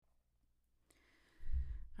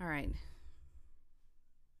All right.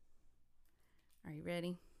 Are you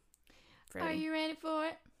ready? Are you ready for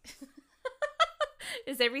it?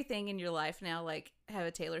 Is everything in your life now like have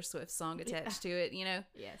a Taylor Swift song attached to it, you know?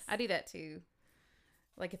 Yes. I do that too.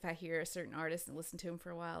 Like if I hear a certain artist and listen to him for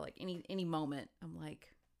a while, like any moment, I'm like,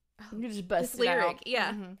 oh, You just bust this it lyric. out.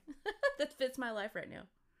 Yeah. Mm-hmm. That fits my life right now.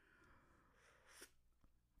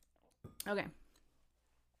 Okay.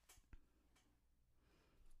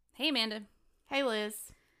 Hey, Amanda. Hey, Liz.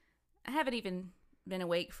 I haven't even been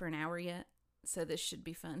awake for an hour yet, so this should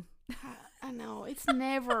be fun. I know. It's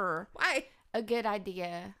never Why? a good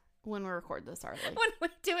idea when we record this early. When we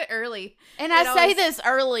do it early. And I say this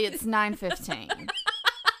early, it's 9:15.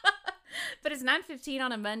 But it's 9:15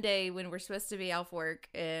 on a Monday when we're supposed to be off work,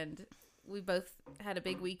 and we both had a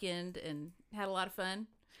big weekend and had a lot of fun.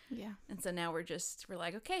 Yeah. And so now we're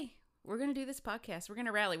like, okay, we're going to do this podcast. We're going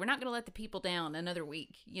to rally. We're not going to let the people down another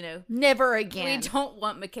week, you know? Never again. We don't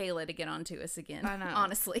want Michaela to get onto us again. I know.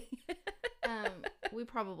 Honestly. We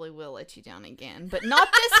probably will let you down again, but not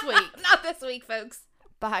this week. Not this week, folks.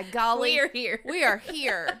 By golly. We are here. We are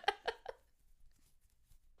here.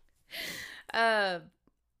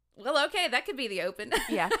 Well, okay, that could be the open.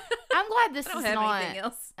 Yeah. I'm glad this I don't is have not. anything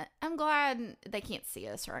else. I'm glad they can't see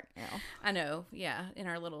us right now. I know, yeah, in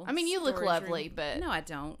our little I mean, you look storage lovely, room. but... No, I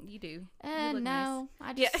don't. You do. You look no.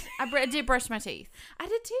 nice. I did brush my teeth. I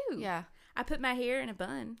did too. Yeah. I put my hair in a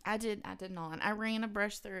bun. I did not. I ran a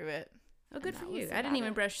brush through it. Oh, good for you. I didn't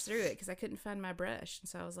even brush through it because I couldn't find my brush. And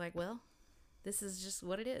so I was like, well, this is just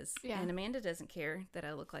what it is. Yeah. And Amanda doesn't care that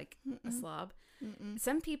I look like a slob. Mm-mm.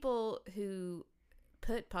 Some people who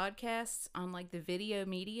put podcasts on like the video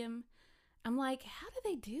medium, I'm like, how do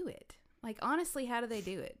they do it? Like, honestly, how do they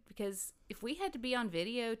do it? Because if we had to be on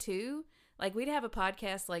video too, like we'd have a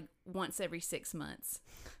podcast like once every 6 months.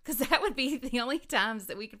 Because that would be the only times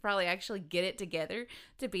that we could probably actually get it together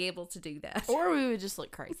to be able to do that. Or we would just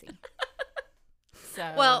look crazy.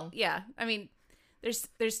 So Well, yeah. I mean,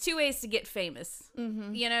 there's two ways to get famous.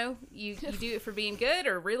 Mm-hmm. You know, you do it for being good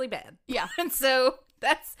or really bad. Yeah. And so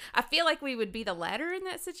I feel like we would be the latter in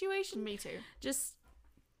that situation. Me too. Just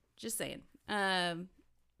saying. But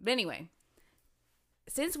anyway,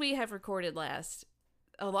 since we have recorded last,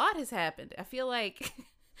 a lot has happened. I feel like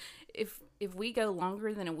if we go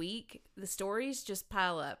longer than a week, the stories just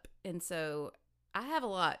pile up. And so I have a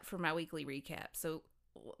lot for my weekly recap. So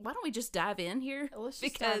why don't we just dive in here? Let's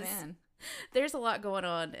just dive in. There's a lot going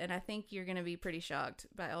on, and I think you're going to be pretty shocked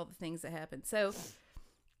by all the things that happened. So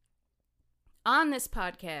on this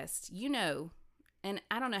podcast, you know, and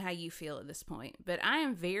I don't know how you feel at this point, but I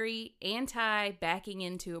am very anti backing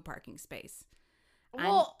into a parking space.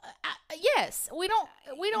 Well, yes, we don't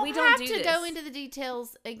have do to this. go into the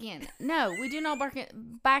details again. No, we do not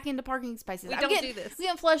back into parking spaces. We don't do this. I'm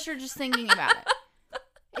getting flustered just thinking about it.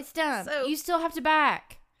 It's done. So- You still have to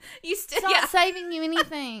back. It's It's not saving you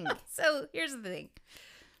anything. So here's the thing.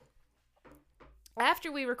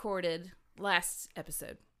 After we recorded last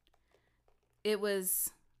episode, it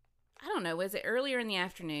was, I don't know, was it earlier in the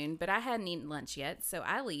afternoon, but I hadn't eaten lunch yet. So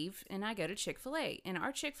I leave and I go to Chick-fil-A. And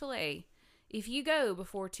our Chick-fil-A, if you go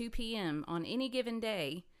before 2 p.m. on any given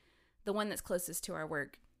day, the one that's closest to our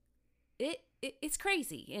work, it's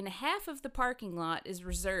crazy. And half of the parking lot is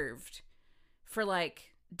reserved for like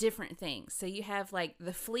different things. So you have like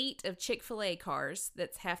the fleet of Chick-fil-A cars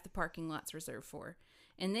that's half the parking lot's reserved for.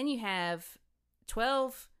 And then you have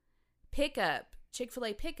 12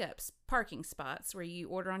 Chick-fil-A pickups parking spots where you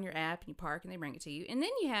order on your app and you park and they bring it to you. And then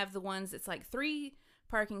you have the ones that's like 3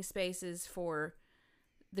 parking spaces for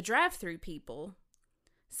the drive-through people.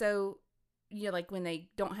 So, you know, like when they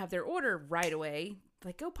don't have their order right away,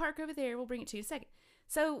 like go park over there, we'll bring it to you in a second.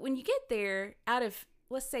 So when you get there, out of,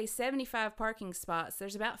 let's say 75 parking spots,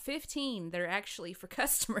 there's about 15 that are actually for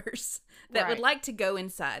customers that would like to go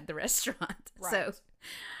inside the restaurant. Right. So,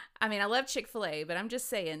 I mean, I love Chick-fil-A, but I'm just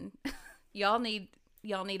saying, y'all need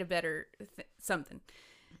a better something.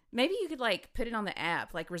 Maybe you could like put it on the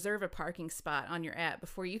app, like reserve a parking spot on your app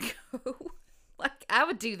before you go. Like, I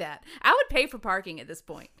would do that. I would pay for parking at this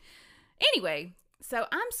point. Anyway, so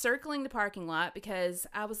I'm circling the parking lot because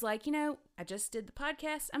I was like, you know, I just did the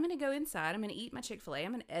podcast. I'm going to go inside. I'm going to eat my Chick-fil-A.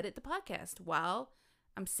 I'm going to edit the podcast while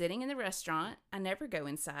I'm sitting in the restaurant. I never go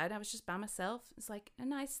inside. I was just by myself. It's like a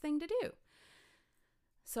nice thing to do.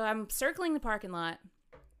 So I'm circling the parking lot.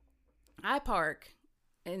 I park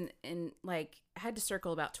and like I had to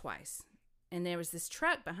circle about twice. And there was this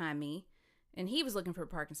truck behind me. And he was looking for a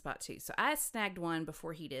parking spot too. So I snagged one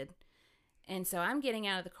before he did. And so I'm getting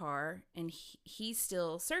out of the car and he's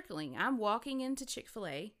still circling. I'm walking into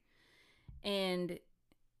Chick-fil-A and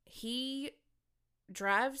he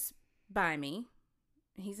drives by me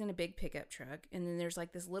He's in a big pickup truck. And then there's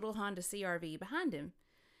like this little Honda CRV behind him,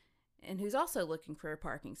 and who's also looking for a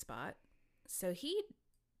parking spot. So he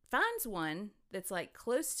finds one that's like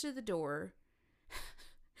close to the door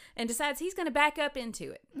and decides he's going to back up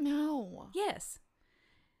into it. No. Yes.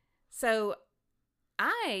 So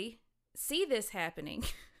I see this happening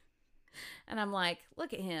and I'm like,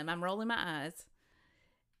 look at him. I'm rolling my eyes.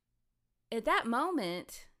 At that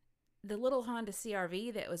moment, the little Honda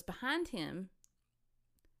CRV that was behind him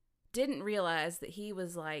didn't realize that he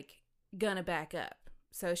was like gonna back up.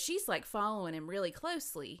 So she's like following him really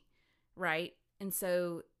closely, right? And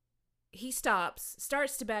so he starts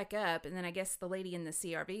to back up, and then I guess the lady in the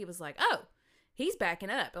CRV was like, oh, he's backing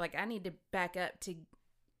up. Like, I need to back up to,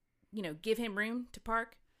 give him room to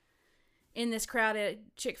park in this crowded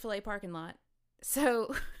Chick-fil-A parking lot.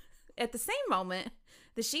 So at the same moment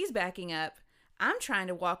that she's backing up, I'm trying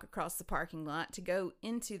to walk across the parking lot to go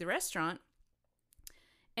into the restaurant,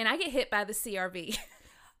 and I get hit by the CRV.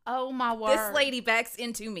 Oh, my word. This lady backs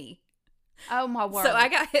into me. Oh, my word. So I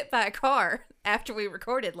got hit by a car after we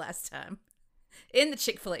recorded last time in the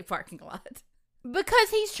Chick-fil-A parking lot. Because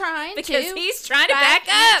he's trying to back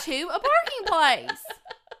up to a parking place.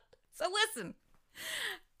 So listen,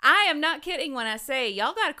 I am not kidding when I say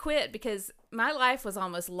y'all got to quit, because my life was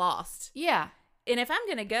almost lost. Yeah. And if I'm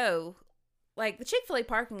going to go, like, the Chick-fil-A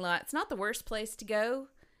parking lot, it's not the worst place to go,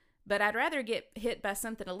 but I'd rather get hit by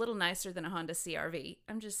something a little nicer than a Honda CRV.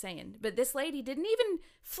 I'm just saying. But this lady didn't even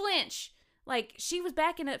flinch. Like, she was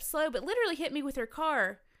backing up slow, but literally hit me with her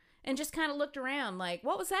car and just kind of looked around like,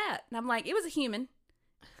 what was that? And I'm like, it was a human,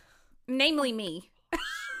 namely me.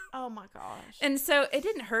 Oh, my gosh. And so it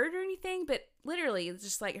didn't hurt or anything, but literally it's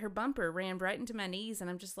just like her bumper ran right into my knees, and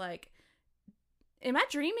I'm just like, am I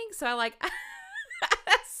dreaming? So I like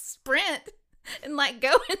sprint and like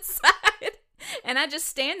go inside, and I just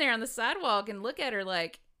stand there on the sidewalk and look at her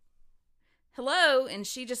like, hello, and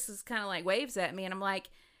she just is kind of like waves at me, and I'm like,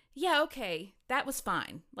 yeah, okay, that was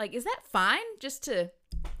fine. Like, is that fine just to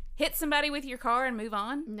hit somebody with your car and move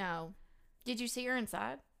on? No. Did you see her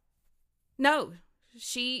inside? No.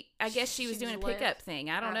 I guess she was doing a pickup left. thing.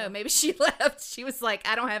 I don't know. Maybe she left. She was like,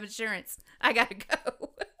 I don't have insurance. I got to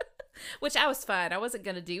go. Which I was fine. I wasn't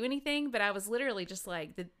going to do anything, but I was literally just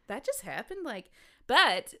like, did that just happen? Like,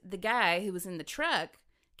 but the guy who was in the truck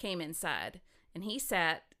came inside, and he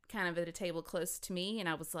sat kind of at a table close to me, and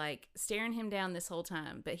I was like staring him down this whole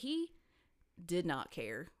time, but he did not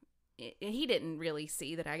care. He didn't really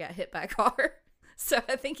see that I got hit by a car. So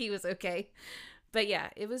I think he was okay. But yeah,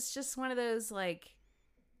 it was just one of those, like,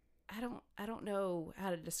 I don't know how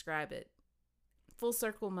to describe it. Full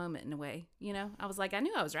circle moment in a way, I was like, I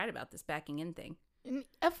knew I was right about this backing in thing.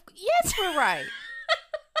 Yes, we're right.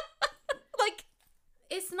 Like,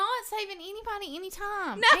 it's not saving anybody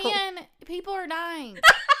anytime. No. And people are dying.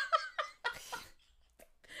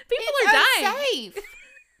 People are dying. Unsafe.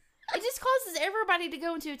 It just causes everybody to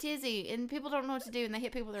go into a tizzy, and people don't know what to do, and they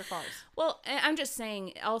hit people with their cars. Well, I'm just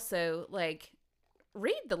saying also, like,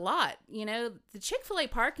 read the lot. The Chick-fil-A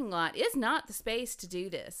parking lot is not the space to do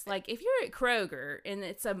this. Like, if you're at Kroger and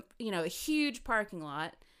it's a huge parking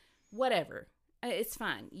lot, whatever, it's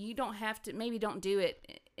fine. You don't have to, maybe don't do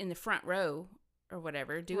it in the front row or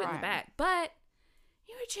whatever. Do it in the back. But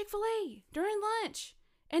you're at Chick-fil-A during lunch,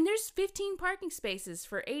 and there's 15 parking spaces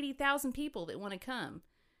for 80,000 people that want to come.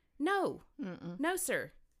 No. Mm-mm. No,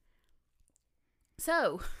 sir.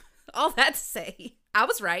 So, all that to say, I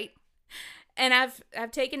was right. And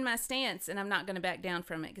I've taken my stance, and I'm not going to back down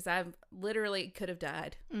from it, because I literally could have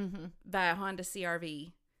died by a Honda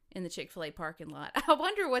CRV in the Chick-fil-A parking lot. I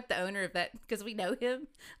wonder what the owner of that, because we know him.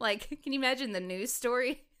 Like, can you imagine the news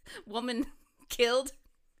story? Woman killed.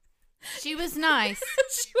 She was nice.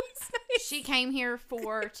 She was nice. She came here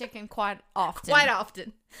for chicken quite often. Quite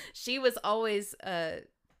often. She was always a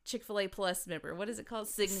Chick-fil-A Plus member. What is it called?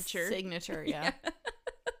 Signature, yeah.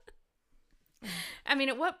 I mean,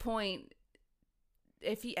 at what point,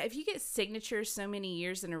 if you get signature so many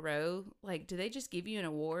years in a row, like, do they just give you an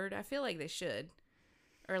award? I feel like they should.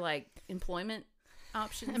 Or, like, employment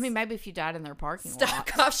options. I mean, maybe if you died in their parking lot.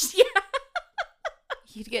 Stock options, yeah.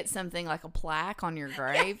 You'd get something like a plaque on your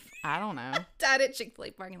grave. I don't know. Died at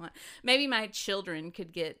Chick-fil-A parking lot. Maybe my children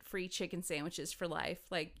could get free chicken sandwiches for life.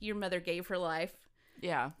 Like, your mother gave her life.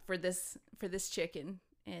 Yeah. For this chicken.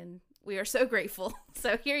 And we are so grateful.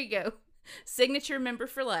 So here you go. Signature member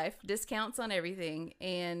for life. Discounts on everything.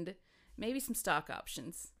 And maybe some stock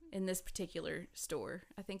options in this particular store.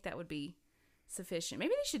 I think that would be sufficient. Maybe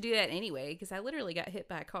they should do that anyway, because I literally got hit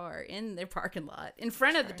by a car in their parking lot in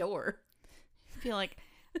front of the door. I feel like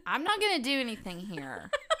I'm not going to do anything here.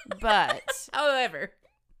 But however,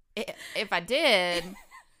 If I did,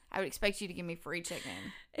 I would expect you to give me free chicken.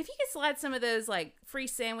 If you could slide some of those like free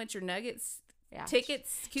sandwich or nuggets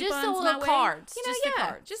tickets, coupons, just a my little way, cards. you know, Just the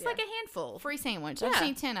cards. just Yeah. like a handful. Free sandwich. Yeah. I've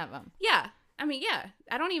seen 10 of them. Yeah, I mean, yeah.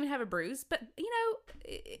 I don't even have a bruise, but you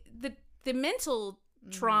know, the mental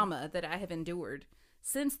trauma that I have endured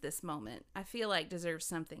since this moment, I feel like deserves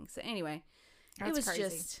something. So anyway, That's it was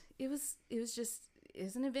crazy. it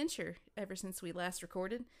was an adventure ever since we last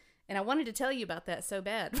recorded, and I wanted to tell you about that so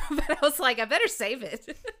bad, but I was like, I better save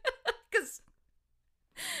it because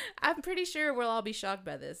I'm pretty sure we'll all be shocked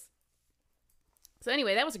by this. So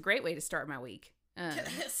anyway, that was a great way to start my week.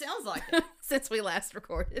 It sounds like it. Since we last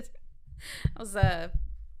recorded, I was,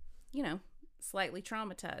 you know, slightly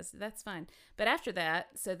traumatized. That's fine. But after that,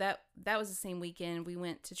 so that was the same weekend. We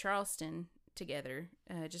went to Charleston together,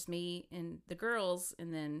 just me and the girls,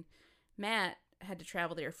 and then Matt had to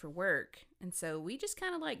travel there for work, and so we just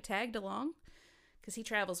kind of like tagged along because he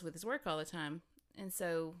travels with his work all the time. And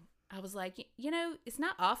so I was like, you know, it's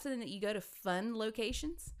not often that you go to fun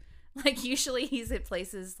locations. Like usually he's at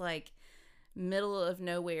places like middle of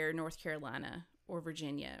nowhere, North Carolina or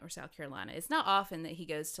Virginia or South Carolina. It's not often that he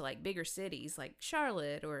goes to like bigger cities like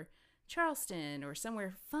Charlotte or Charleston or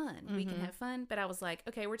somewhere fun. We can have fun. But I was like,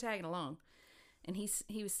 okay, we're tagging along. And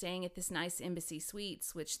he was staying at this nice Embassy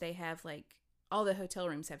Suites, which they have like, all the hotel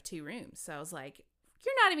rooms have 2 rooms. So I was like,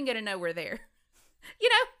 you're not even going to know we're there. You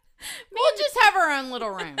know? We'll just have our own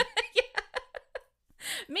little room.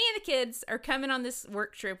 Me and the kids are coming on this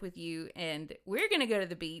work trip with you, and we're going to go to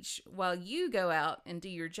the beach while you go out and do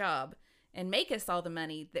your job and make us all the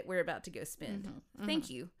money that we're about to go spend. Thank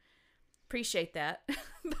you. Appreciate that.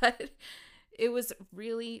 But it was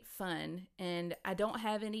really fun, and I don't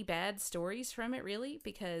have any bad stories from it, really,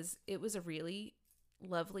 because it was a really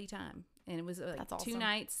lovely time. And it was like That's 2 awesome.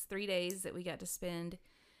 nights, 3 days that we got to spend,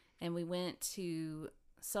 and we went to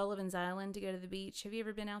Sullivan's Island to go to the beach. Have you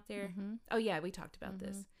ever been out there? Oh yeah, we talked about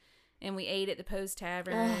this. And we ate at the Poe's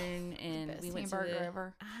Tavern, and best we went to hamburger the.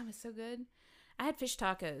 ever. Ah, it was so good. I had fish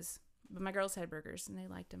tacos, but my girls had burgers, and they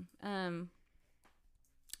liked them. And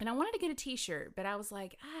I wanted to get a T-shirt, but I was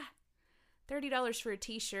like, $30 for a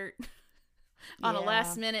T-shirt on a Yeah.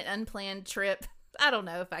 last minute unplanned trip. I don't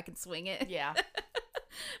know if I can swing it. Yeah.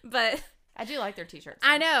 But I do like their t-shirts.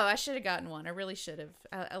 I know I should have gotten one. I really should have.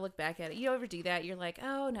 I look back at it. You ever do that? You're like,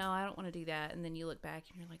 oh no, I don't want to do that. And then you look back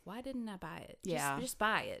and you're like, why didn't I buy it? Yeah. Just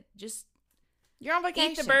buy it. Just You're on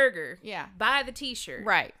vacation. eat the burger. Yeah. Buy the T-shirt.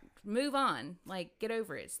 Right. Move on. Like, get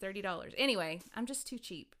over it. It's $30. Anyway, I'm just too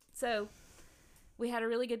cheap. So we had a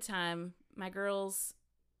really good time. My girls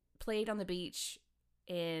played on the beach,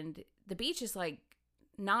 and the beach is like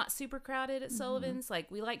not super crowded at Sullivan's.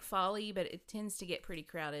 Like, we like Folly, but it tends to get pretty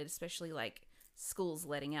crowded, especially like schools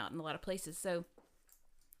letting out in a lot of places. So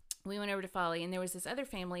we went over to Folly, and there was this other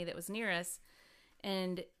family that was near us,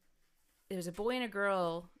 and there was a boy and a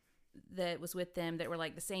girl that was with them that were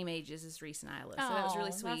like the same ages as Reese and Isla. So that was really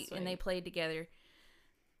Aw, that's sweet, and they sweet. played together.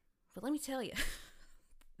 But let me tell you,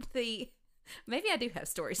 maybe I do have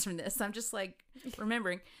stories from this. I'm just like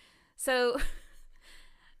remembering. So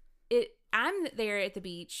I'm there at the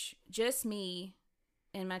beach, just me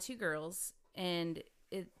and my 2 girls, and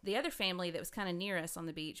the other family that was kind of near us on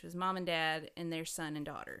the beach was mom and dad and their son and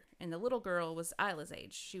daughter. And the little girl was Isla's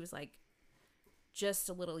age. She was like just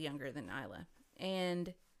a little younger than Isla.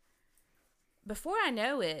 And before I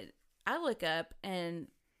know it, I look up and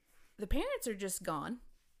the parents are just gone,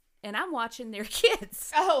 and I'm watching their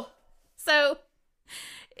kids. Oh, So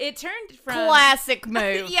it turned from classic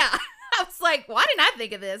move. yeah. I was like, why didn't I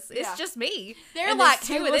think of this? It's Yeah. just me. They're And like, there's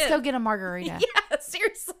hey, two of let's them. go get a margarita. Yeah,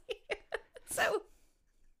 seriously. So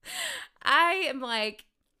I am like,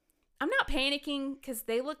 I'm not panicking because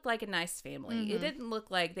they looked like a nice family. It didn't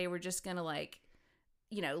look like they were just going to like,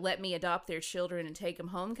 you know, let me adopt their children and take them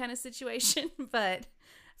home kind of situation. But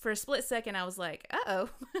for a split second, I was like, uh-oh,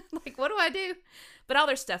 like, what do I do? But all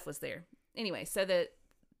their stuff was there. Anyway, so the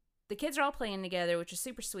kids are all playing together, which is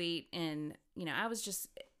super sweet. And, you know, I was just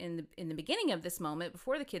in the beginning of this moment,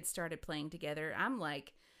 before the kids started playing together, I'm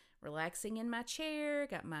like relaxing in my chair,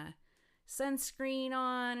 got my sunscreen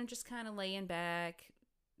on, and just kind of laying back,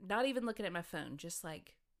 not even looking at my phone, just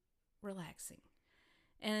like relaxing.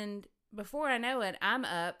 And before I know it, I'm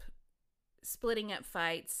up, splitting up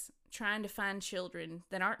fights, trying to find children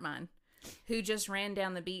that aren't mine, who just ran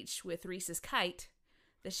down the beach with Reese's kite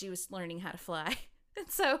that she was learning how to fly. And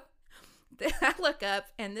so I look up,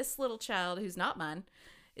 and this little child who's not mine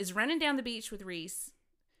is running down the beach with Reese,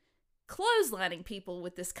 clotheslining people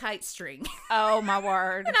with this kite string. Oh, my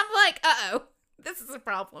word. And I'm like, uh-oh, this is a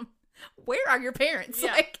problem. Where are your parents?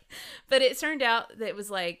 Yeah. Like, but it turned out that it was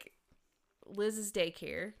like Liz's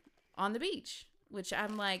daycare on the beach, which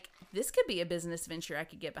I'm like, this could be a business venture I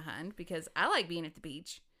could get behind because I like being at the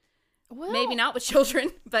beach. Well, Maybe not with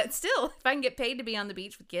children, but still, if I can get paid to be on the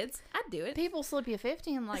beach with kids, I'd do it. people slip you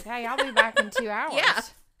 50 and like, hey, I'll be back in 2 hours. Yeah.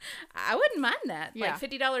 I wouldn't mind that. Yeah. Like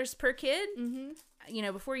 $50 per kid. Mm-hmm. You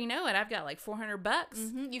know, before you know it, I've got like $400.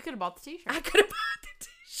 Mm-hmm. You could have bought the t-shirt. I could have bought the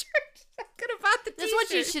t-shirt. I could have bought the t-shirt. That's what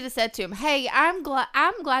you should have said to him. Hey, I'm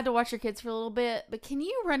glad to watch your kids for a little bit, but can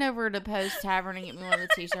you run over to Post Tavern and get me one of the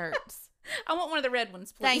t-shirts? I want one of the red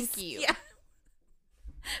ones, please. Thank you. Yeah.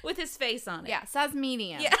 With his face on it. Yeah, size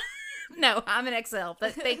medium. Yeah. No, I'm an XL,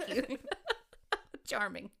 but thank you.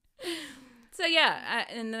 Charming. So, yeah,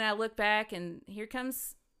 and then I look back, and here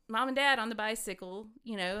comes Mom and Dad on the bicycle.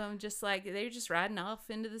 You know, I'm just like, they're just riding off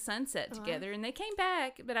into the sunset together, and they came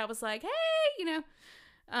back, but I was like, hey, you know,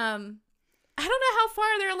 I don't know how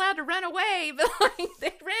far they're allowed to run away, but like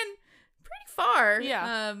they ran pretty far.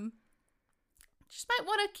 Yeah. Just might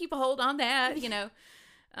want to keep a hold on that, you know.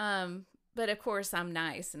 But of course I'm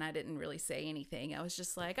nice and I didn't really say anything. I was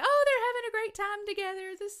just like, oh, they're having a great time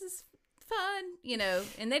together. This is fun, you know.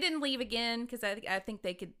 And they didn't leave again because I think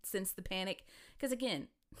they could sense the panic. Because again,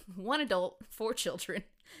 1 adult, 4 children.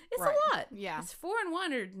 It's Right. a lot. Yeah. It's 4 and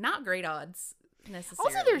 1 are not great odds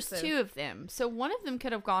necessarily. Also, there's so. 2 of them, so one of them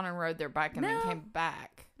could have gone and rode their bike and then No. came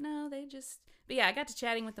back. No, they just... But yeah, I got to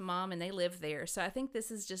chatting with the mom and they live there. So I think this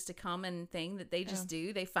is just a common thing that they just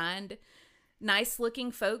do. They find nice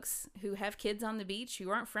looking folks who have kids on the beach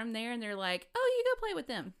who aren't from there and they're like, oh, you go play with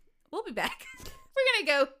them. We'll be back. We're going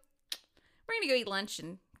to go eat lunch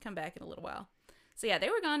and come back in a little while. So yeah, they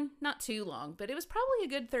were gone not too long, but it was probably a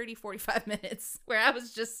good 30, 45 minutes where I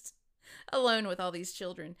was just alone with all these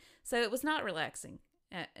children. So it was not relaxing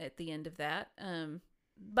at the end of that.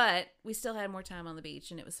 But we still had more time on the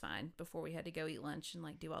beach and it was fine before we had to go eat lunch and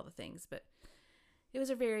like do all the things. But it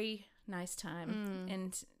was a very nice time.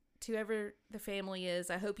 And to whoever the family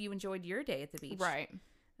is, I hope you enjoyed your day at the beach. Right.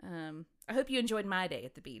 I hope you enjoyed my day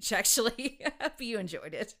at the beach, actually. I hope you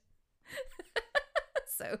enjoyed it.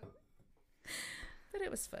 So, but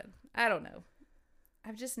it was fun. I don't know.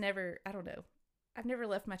 I've never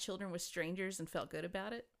left my children with strangers and felt good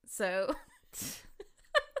about it. So,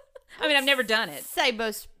 I mean, I've never done it. Say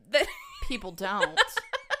most people don't.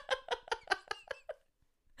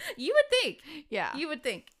 You would think. Yeah. You would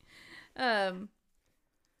think. But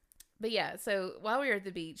yeah, so while we were at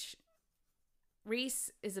the beach,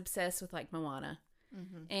 Reese is obsessed with like Moana.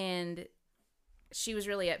 Mm-hmm. And she was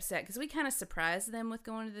really upset because we kind of surprised them with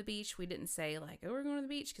going to the beach. We didn't say like, oh, we're going to the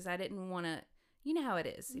beach because I didn't want to, you know how it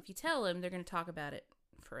is. If you tell them, they're going to talk about it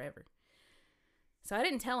forever. So I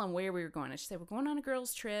didn't tell them where we were going. I just said, we're going on a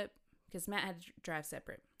girls' trip because Matt had to drive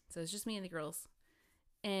separate. So it's just me and the girls.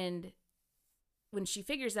 And when she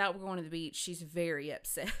figures out we're going to the beach, she's very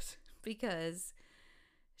upset because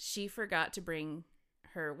she forgot to bring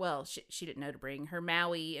her, well, she didn't know to bring her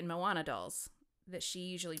Maui and Moana dolls that she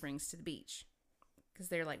usually brings to the beach because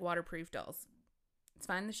they're like waterproof dolls. It's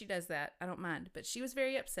fine that she does that. I don't mind. But she was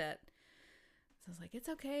very upset. So I was like, it's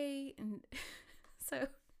okay. And so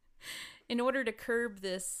in order to curb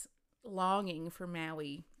this longing for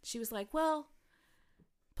Maui, she was like, well,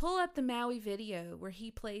 pull up the Maui video where he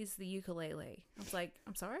plays the ukulele. I was like,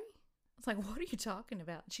 I'm sorry? I was like, what are you talking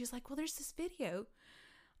about? And she was like, well, there's this video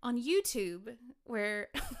on YouTube where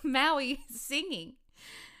Maui is singing.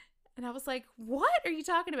 And I was like, what are you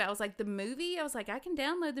talking about? I was like, the movie? I was like, I can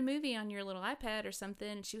download the movie on your little iPad or something.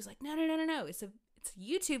 And she was like, no. It's a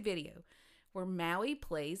YouTube video where Maui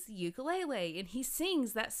plays the ukulele and he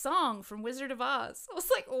sings that song from Wizard of Oz. I was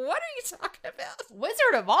like, what are you talking about?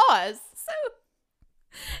 Wizard of Oz? So,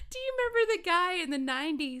 do you remember the guy in the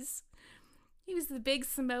 90s? He was the big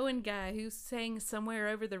Samoan guy who sang Somewhere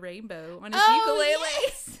Over the Rainbow on his ukulele.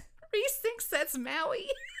 Yes. Reese thinks that's Maui.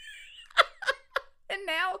 And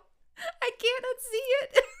now I can't unsee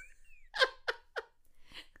it.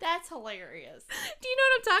 That's hilarious. Do you know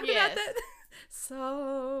what I'm talking Yes. about? That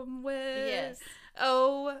somewhere. Yes.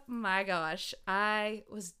 Oh my gosh. I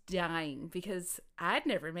was dying because I'd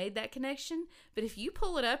never made that connection. But if you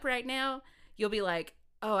pull it up right now, you'll be like,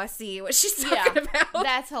 oh, I see what she's talking about.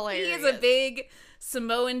 That's hilarious. He is a big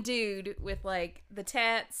Samoan dude with like the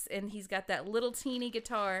tats and he's got that little teeny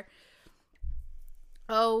guitar.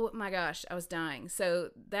 Oh my gosh, I was dying. So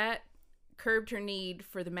that curbed her need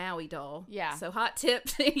for the Maui doll. Yeah. So hot tip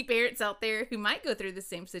to any parents out there who might go through the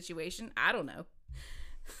same situation. I don't know.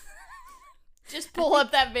 Just pull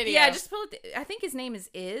up that video. Yeah, just pull it. I think his name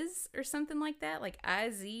is or something like that. Like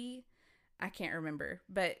I-Z. I can't remember.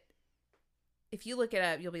 But if you look it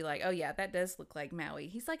up, you'll be like, oh yeah, that does look like Maui.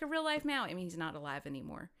 He's like a real life Maui. I mean, he's not alive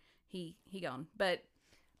anymore. He gone. But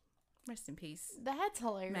Rest in peace, That's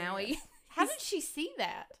hilarious. Maui. How did she see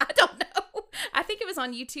that? I don't know. I think it was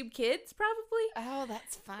on YouTube Kids, probably. Oh,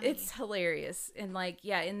 that's funny. It's hilarious. And like,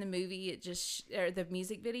 yeah, in the movie, or the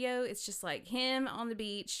music video, it's just like him on the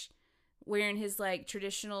beach wearing his like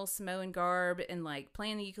traditional Samoan garb and like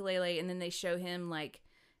playing the ukulele. And then they show him like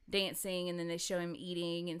dancing, and then they show him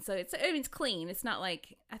eating. And so it's clean. It's not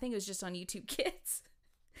like, I think it was just on YouTube Kids.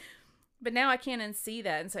 But now I can't unsee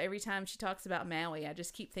that. And so every time she talks about Maui, I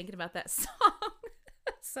just keep thinking about that song.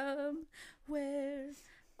 Somewhere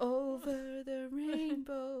over the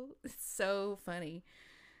rainbow. It's so funny.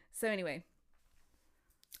 So anyway.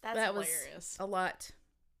 That's hilarious. Was a lot.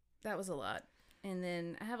 That was a lot. And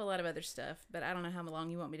then I have a lot of other stuff, but I don't know how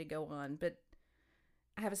long you want me to go on. But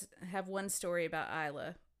I have one story about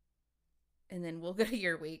Isla. And then we'll go to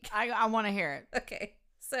your week. I want to hear it. Okay.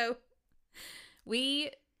 So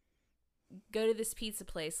we go to this pizza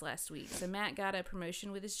place last week. So Matt got a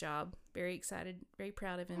promotion with his job. Very excited, very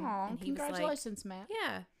proud of him. Aw, and he congratulations, was like, Matt.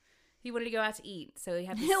 Yeah. He wanted to go out to eat. So he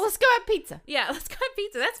had this, Let's go have pizza. Yeah, let's go have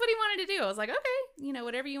pizza. That's what he wanted to do. I was like, okay,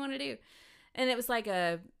 whatever you want to do. And it was like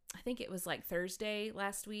I think it was like Thursday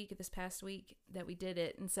this past week that we did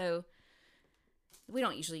it. And so we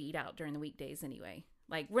don't usually eat out during the weekdays anyway.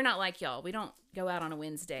 Like, we're not like y'all. We don't go out on a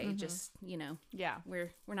Wednesday. Mm-hmm. Just, Yeah.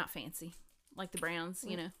 We're not fancy. Like the Browns,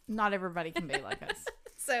 Not everybody can be like us.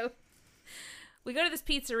 So we go to this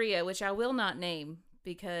pizzeria, which I will not name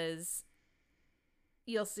because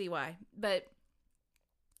you'll see why. But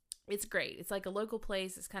it's great. It's like a local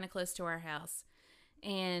place. It's kind of close to our house.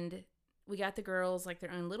 And we got the girls like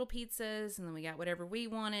their own little pizzas, and then we got whatever we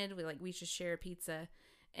wanted. We just share a pizza.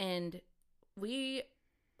 And we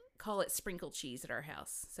call it sprinkled cheese at our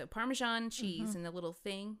house. So Parmesan cheese in the little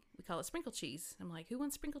thing, we call it sprinkled cheese. I'm like, who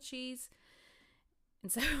wants sprinkled cheese?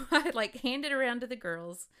 And so I hand it around to the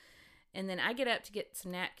girls, and then I get up to get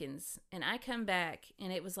some napkins, and I come back,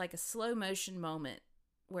 and it was like a slow motion moment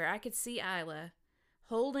where I could see Isla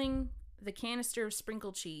holding the canister of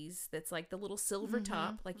sprinkled cheese that's like the little silver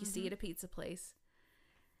top, like you see at a pizza place.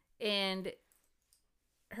 And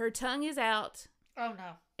her tongue is out. Oh,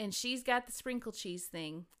 no. And she's got the sprinkled cheese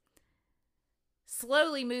thing,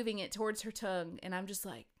 slowly moving it towards her tongue. And I'm just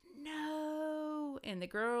like, no. And the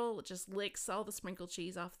girl just licks all the sprinkled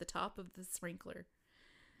cheese off the top of the sprinkler.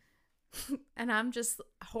 And I'm just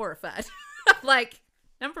horrified. Like,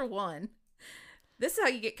 number one, this is how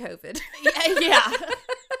you get COVID. Yeah.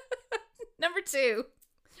 Number two.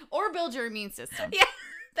 Or build your immune system. Yeah,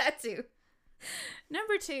 that too.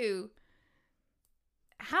 Number two,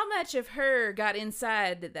 how much of her got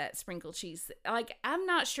inside that sprinkled cheese? Like, I'm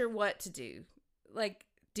not sure what to do. Like,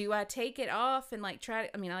 do I take it off and try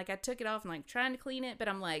to, I took it off and trying to clean it, but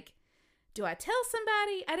I'm like, do I tell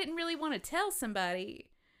somebody? I didn't really want to tell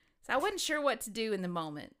somebody. So I wasn't sure what to do in the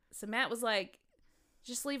moment. So Matt was like,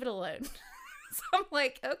 just leave it alone. So I'm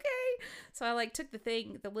like, okay. So I took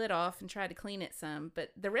the lid off and tried to clean it some,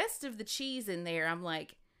 but the rest of the cheese in there, I'm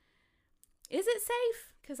like, is it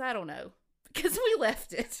safe? Because I don't know. Because we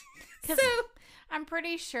left it. So I'm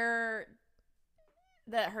pretty sure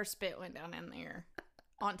that her spit went down in there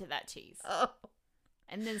onto that cheese. Oh.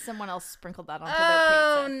 And then someone else sprinkled that onto their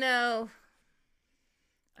pizza. Oh, no.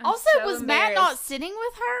 Also, was Matt not sitting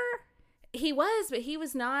with her? He was, but he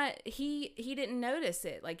was not. He didn't notice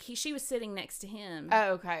it. She was sitting next to him.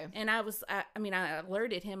 Oh, okay. And I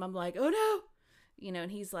alerted him. I'm like, oh no,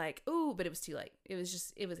 and he's like, oh, but it was too late.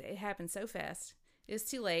 It happened so fast. It was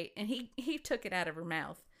too late, and he took it out of her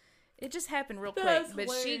mouth. It just happened real quick, but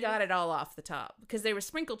she got it all off the top because there was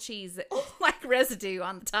sprinkled cheese, residue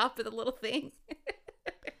on the top of the little thing.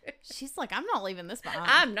 She's like, I'm not leaving this behind.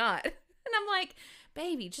 I'm not. And I'm like,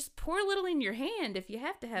 baby, just pour a little in your hand if you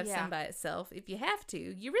have to have some by itself. If you have to.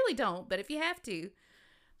 You really don't, but if you have to.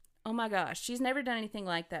 Oh my gosh, she's never done anything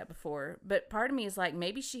like that before. But part of me is like,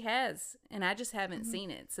 maybe she has, and I just haven't seen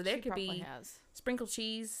it. So there could be sprinkled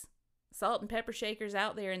cheese, salt and pepper shakers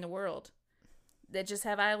out there in the world that just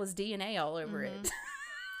have Isla's DNA all over it.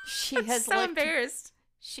 She has so embarrassed.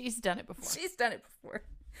 She's done it before. She's done it before.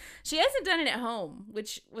 She hasn't done it at home,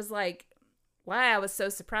 which was why I was so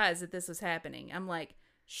surprised that this was happening. I'm like,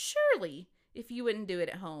 surely if you wouldn't do it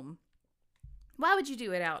at home, why would you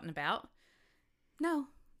do it out and about? No,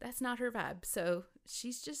 that's not her vibe. So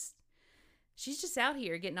she's just out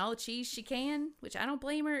here getting all the cheese she can, which I don't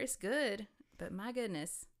blame her. It's good, but my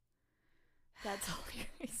goodness. That's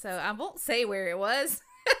hilarious. So I won't say where it was.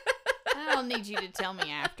 I don't need you to tell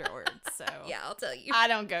me afterwards. So yeah, I'll tell you. I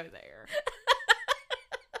don't go there.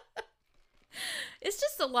 It's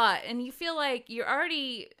just a lot, and you feel like you're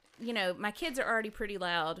already my kids are already pretty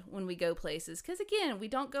loud when we go places because, again, we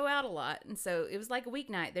don't go out a lot. And so it was like a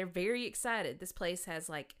weeknight. They're very excited. This place has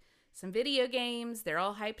like some video games. They're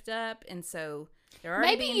all hyped up. And so they're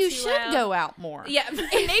already Maybe being you too should loud. go out more. Yeah,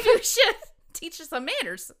 maybe we should teach us some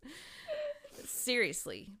manners.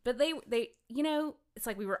 Seriously. But they, it's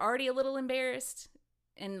like we were already a little embarrassed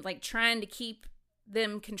and like trying to keep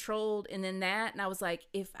them controlled, and then that, and I was like,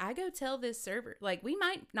 if I go tell this server, like, we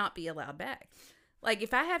might not be allowed back. Like,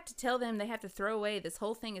 if I have to tell them they have to throw away this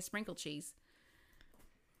whole thing of sprinkled cheese,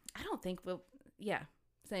 I don't think we'll, yeah.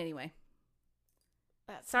 So anyway,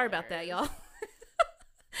 sorry about that, y'all.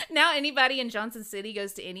 Now anybody in Johnson City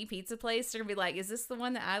goes to any pizza place, they're gonna be like, is this the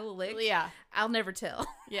one that I will lick? Yeah. I'll never tell.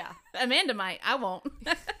 Yeah. Amanda might. I won't.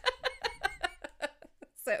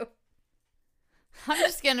 So I'm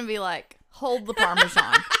just gonna be like, hold the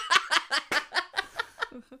Parmesan.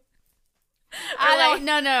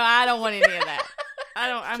 I don't want any of that.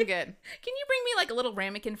 I'm good. Can you bring me like a little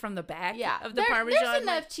ramekin from the back of the Parmesan? Parmesan? There's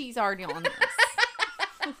enough cheese already on this.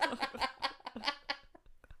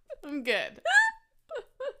 I'm good.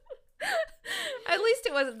 At least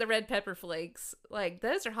it wasn't the red pepper flakes. Like,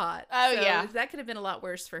 those are hot. Oh, so yeah. That could have been a lot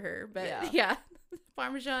worse for her. But Yeah.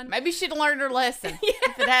 Parmesan. Maybe she'd learned her lesson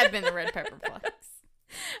if it had been the red pepper flakes.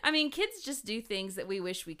 I mean, kids just do things that we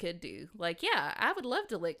wish we could do. Like, yeah, I would love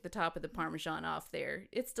to lick the top of the Parmesan off there.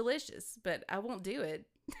 It's delicious, but I won't do it.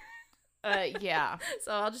 Yeah.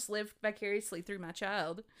 So I'll just live vicariously through my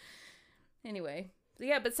child. Anyway.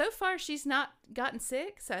 Yeah, but so far she's not gotten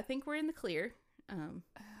sick, so I think we're in the clear.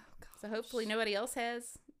 So hopefully nobody else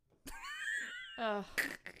has.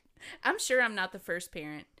 I'm sure I'm not the first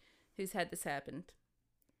parent who's had this happen.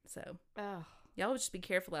 So y'all just be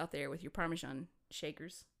careful out there with your Parmesan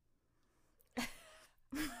shakers.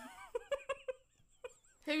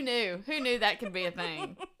 Who knew? Who knew that could be a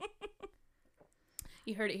thing?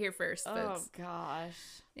 You heard it here first, folks. Oh gosh.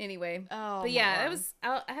 Anyway, Oh, but yeah, Lord. that was.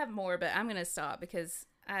 I have more, but I'm gonna stop because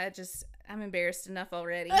I'm embarrassed enough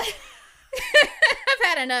already. I've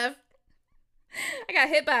had enough. I got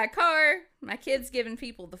hit by a car. My kid's giving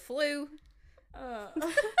people the flu.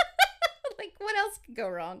 Like, what else could go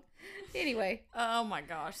wrong? Anyway. Oh my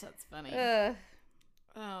gosh, that's funny. So,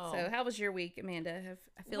 how was your week, Amanda?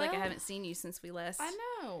 I feel like I haven't seen you since we last I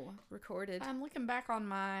know. recorded. I'm looking back on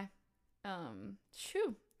my I'm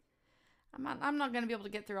not gonna be able to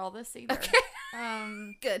get through all this either. Okay.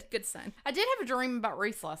 Good sign. I did have a dream about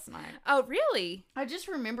Reese last night. Oh, really? I just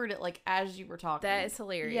remembered it like as you were talking. That is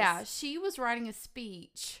hilarious. Yeah, she was writing a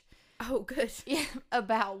speech. Oh, good. Yeah,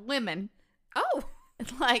 about women. Oh,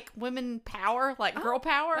 Like women power, like girl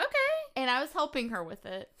power. okay. And I was helping her with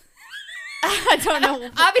it. I don't know.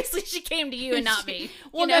 Obviously, she came to you and not me.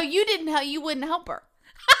 Well, no, you didn't help. You wouldn't help her.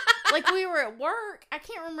 Like, we were at work. I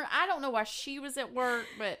can't remember. I don't know why she was at work,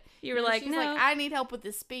 but You were like, she's no. like, I need help with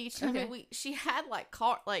this speech. And Okay. she had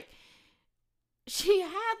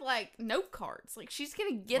note cards. Like, she's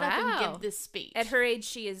gonna get up and Wow. give this speech At her age,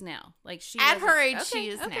 she is now. Like, she At wasn't- her age, Okay, she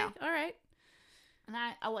is okay, now. All right. And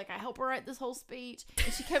I help her write this whole speech,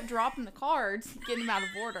 and she kept dropping the cards, getting them out of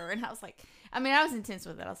order. And I was like, I was intense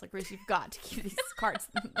with it. I was like, Reese, you've got to keep these cards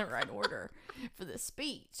in the right order for this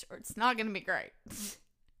speech, or it's not going to be great.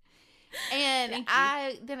 And Thank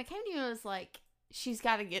then I came to you and I was like, she's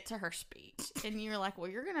got to get to her speech. And you were like, well,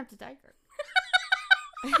 you're going to have to take her.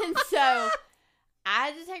 And so I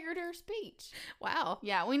had to take her to her speech. Wow.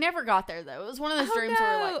 Yeah, we never got there, though. It was one of those dreams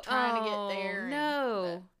where we're like trying to get there.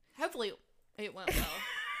 No. But hopefully it went well.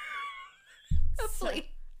 Hopefully.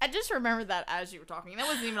 I just remembered that as you were talking. That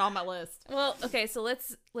wasn't even on my list. Well, okay, so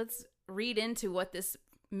let's read into what this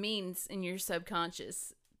means in your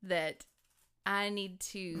subconscious, that I need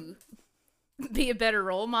to be a better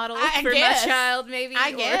role model I for guess. my child, maybe.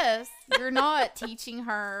 I or- guess you're not teaching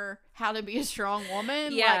her how to be a strong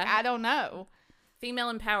woman. Yeah. Like, I don't know.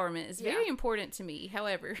 Female empowerment is very important to me.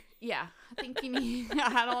 However, Yeah. I think you need,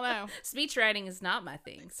 I don't know. speech writing is not my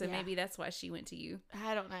thing, so Yeah. maybe that's why she went to you.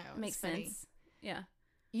 I don't know. Makes It's funny. sense. Yeah.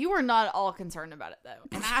 You were not at all concerned about it, though.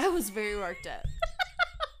 And I was very worked up.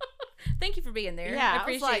 Thank you for being there. Yeah. I was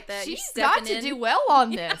appreciate like, that. You She's got stepping to in. do well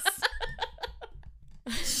on this.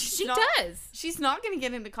 She not- does. She's not going to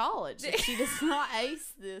get into college if she does not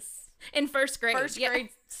ace this In first grade. first Yeah. grade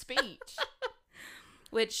speech.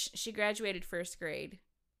 Which she graduated first grade.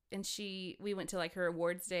 And we went to like her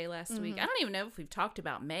awards day last week. I don't even know if we've talked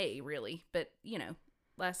about May really, but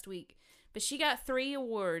last week. But she got 3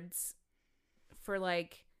 awards for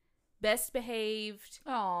like best behaved.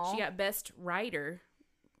 Aww. She got best writer.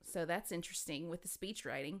 So that's interesting with the speech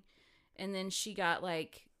writing. And then she got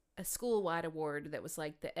like a school-wide award that was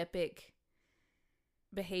like the epic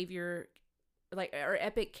behavior or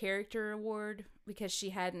epic character award because she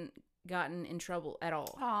hadn't gotten in trouble at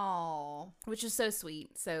all. Oh, Which is so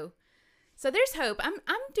sweet. So there's hope. I'm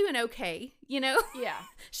doing okay, yeah,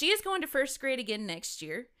 She is going to first grade again next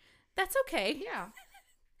year. That's okay. yeah.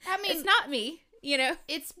 I mean, It's not me,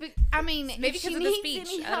 it's. I mean, Maybe if she because of the needs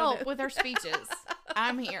speech. any I don't help know. with her speeches,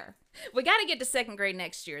 I'm here. We got to get to second grade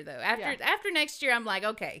next year, though. After next year, I'm like,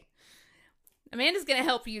 okay, Amanda's going to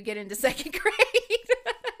help you get into second grade.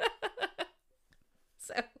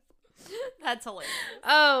 So, That's hilarious.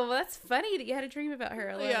 oh, well, that's funny that you had a dream about her.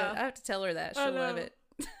 I love Yeah. it. I have to tell her that. I She'll know. love it.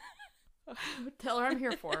 Tell her I'm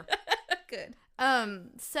here for her. Good.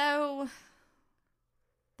 So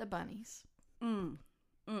the bunnies. Mm-mm.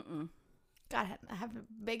 God, I have a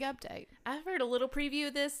big update. I've heard a little preview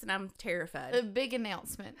of this, and I'm terrified. A big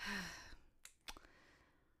announcement.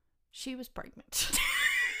 She was pregnant.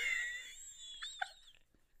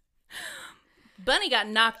 Bunny got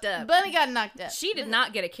knocked up. Bunny got knocked up. She did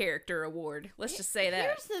not get a character award. Let's just say that.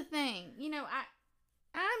 Here's the thing.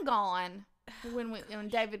 I'm gone when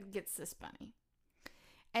David gets this bunny.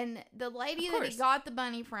 And the lady Of that he course. got the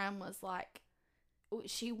bunny from was like,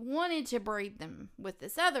 she wanted to breed them with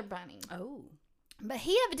this other bunny. Oh. But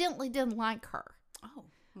he evidently didn't like her. Oh.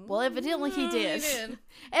 Well, evidently he did. He did.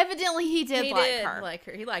 Evidently he did He like did her. like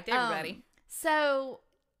her. He liked everybody. So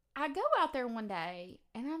I go out there one day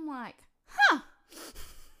and I'm like,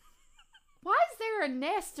 why is there a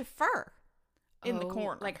nest of fur in the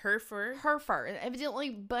corner? Like her fur? Her fur. And evidently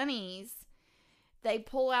bunnies, they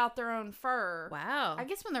pull out their own fur. Wow. I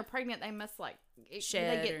guess when they're pregnant, they must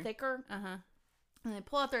Shed they get or- thicker. Uh-huh. And they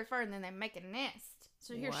pull out their fur and then they make a nest.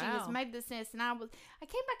 So here she has Wow. made this nest. And I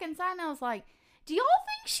came back inside and I was like, do y'all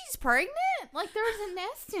think she's pregnant? Like there's a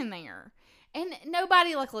nest in there. And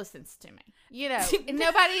nobody listens to me. And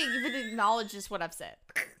nobody even acknowledges what I've said.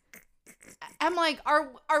 I'm like,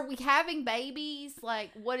 are we having babies?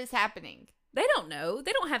 Like, what is happening? They don't know.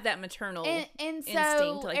 They don't have that maternal And instinct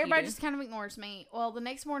so like you everybody do. just kind of ignores me. Well, the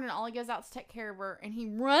next morning, Ollie goes out to take care of her, and he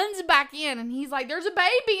runs back in, and he's like, "There's a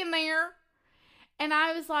baby in there," and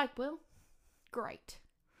I was like, "Well, great."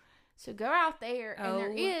 So go out there, and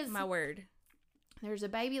there is my word. there's a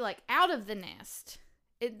baby out of the nest.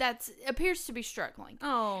 That appears to be struggling.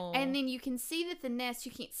 Oh. And then you can see that the nest,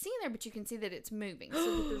 you can't see in there, but you can see that it's moving,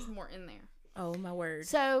 so that there's more in there. Oh, my word.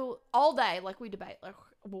 So all day, we debate,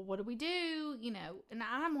 well, what do we do? And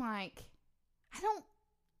I'm like,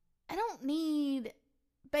 I don't need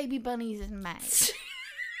baby bunnies in May.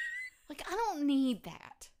 I don't need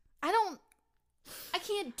that. I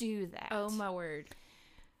can't do that. Oh, my word.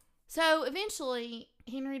 So eventually,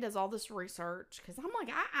 Henry does all this research because I'm like,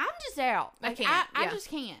 I'm just out. I can't. I Yeah. just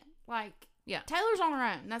can't. Yeah. Taylor's on her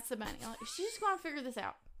own. That's the bunny. She's just going to figure this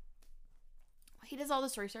out. He does all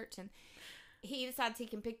this research and he decides he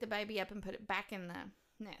can pick the baby up and put it back in the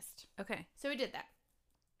nest. Okay. So he did that.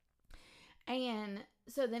 And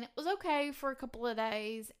so then it was okay for a couple of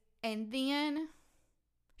days. And then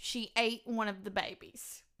she ate one of the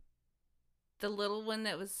babies. The little one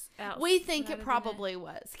that was out. We think it probably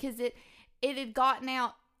was because it had gotten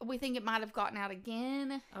out. We think it might have gotten out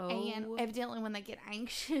again. Oh. And evidently when they get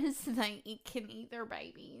anxious, they can eat their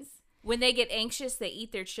babies. When they get anxious, they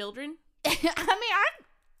eat their children? I mean,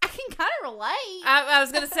 I can kind of relate. I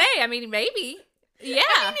was going to say, maybe. Yeah.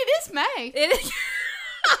 I mean, it is May. It is.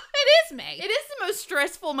 It is May. It is the most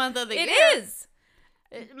stressful month of the year. It is.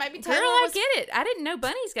 Maybe Girl, Taylor I was... get it. I didn't know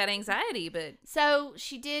bunnies got anxiety, but... So,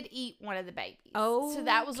 she did eat one of the babies. Oh, So,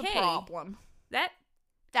 that was a okay. problem.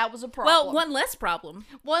 That was a problem. Well, one less problem.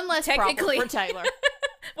 One less technically. problem for Taylor.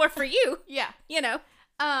 Or for you. Yeah.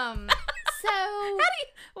 So...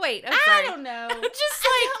 Wait, I'm sorry. I don't know. Just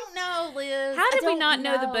I don't know, Liz. How did I we don't not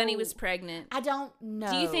know the bunny was pregnant? I don't know.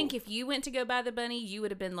 Do you think if you went to go buy the bunny, you would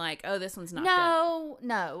have been like, "Oh, this one's not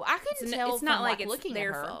No. I couldn't tell. It's not from, like it's looking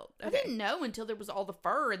their at her. fault. I Okay. didn't know until there was all the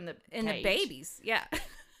fur in the and cage. the babies, yeah."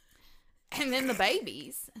 And then the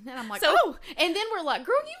babies. And then I'm like, So- oh. And then we're like,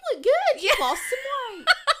 girl, you look good. You lost some weight.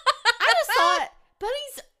 I just thought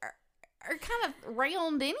bunnies are kind of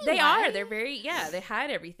round anyway. They are. They're very. Yeah, they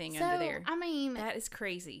hide everything So, under there. I mean, That is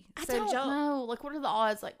crazy. I So don't y'all- know. What are the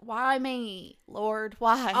odds? Why me, Lord?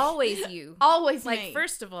 Why? Always you. Always me.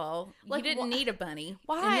 First of all, you didn't need a bunny.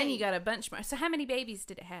 Why? And then you got a bunch more. So how many babies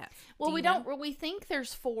did it have? Well, Do we you know? don't. We think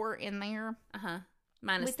there's 4 in there. Uh-huh.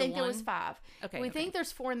 Minus We the think one. there was 5. Okay. We okay. think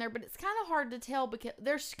there's 4 in there, but it's kind of hard to tell because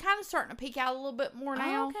they're kind of starting to peek out a little bit more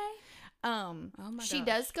now. Oh, okay. Oh my She gosh.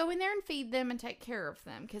 does go in there and feed them and take care of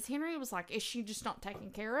them because Henry was like, "Is she just not taking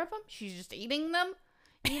care of them? She's just eating them."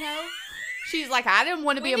 She's like, "I didn't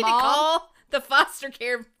want to be We a need mom." to call the foster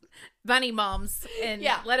care bunny moms and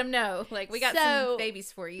let them know, like, we got some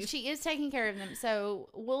babies for you. She is taking care of them, so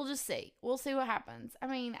we'll just see. We'll see what happens. I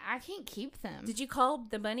mean, I can't keep them. Did you call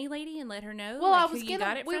the bunny lady and let her know? Well, like, I was who you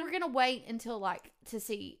got it we from? were gonna wait until like to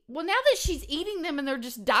see. Well, now that she's eating them and they're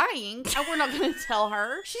just dying, we're not gonna tell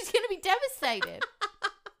her. She's gonna be devastated.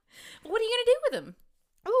 What are you gonna do with them?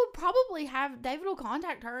 We'll probably have David will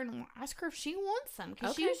contact her and ask her if she wants them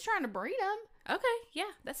because she was trying to breed them. Okay,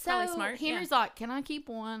 yeah, that's probably smart. Henry's like, "Can I keep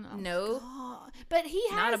one?" No, God. But he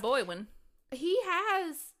has not a boy one. He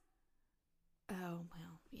has. Oh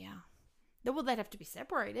well, yeah. Well, they'd have to be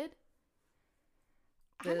separated.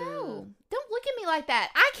 I know. Don't look at me like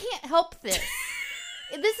that. I can't help this.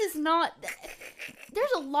 This is not.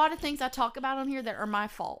 There's a lot of things I talk about on here that are my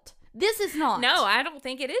fault. This is not. No, I don't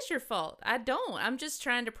think it is your fault. I don't. I'm just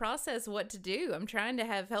trying to process what to do. I'm trying to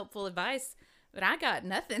have helpful advice, but I got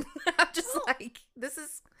nothing. I'm just like, this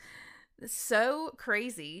is so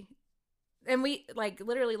crazy. And we, like,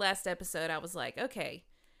 literally last episode, I was like, okay,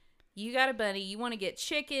 you got a bunny. You want to get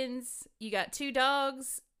chickens. You got 2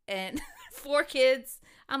 dogs and 4 kids.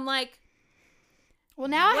 I'm like, well,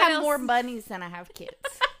 now I have more bunnies than I have kids.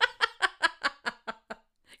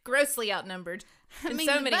 Grossly outnumbered. I mean,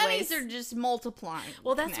 so the many bunnies ways. are just multiplying.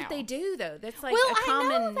 Well, that's now. what they do, though. That's like well, a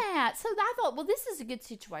common. I know that. So I thought, well, this is a good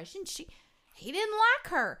situation. He didn't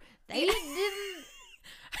like her. They didn't.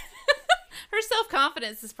 Her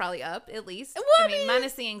self-confidence is probably up, at least. Well, I mean,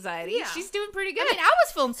 minus the anxiety. Yeah. She's doing pretty good. I mean, I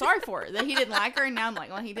was feeling sorry for her that he didn't like her, and now I'm like,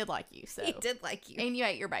 well, he did like you. So he did like you. And you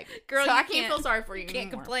ate your baby. Girl, so you I can't feel sorry for you can't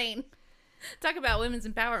anymore. complain. Talk about women's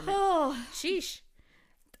empowerment. Oh. Sheesh.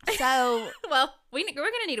 So, well, we're going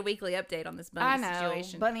to need a weekly update on this bunny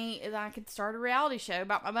situation. Bunny, I could start a reality show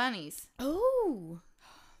about my bunnies. Oh.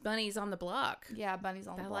 Bunnies on the block. Yeah, bunnies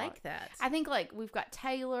on the block. I like that. I think, like, we've got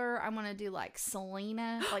Taylor. I want to do, like,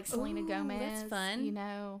 Selena. Like, Selena Gomez. That's fun. You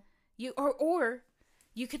know. Or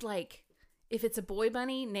you could, like, if it's a boy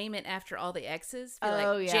bunny, name it after all the exes. Be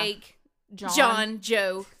like, yeah. Jake, John,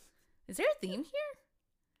 Joe. Is there a theme here?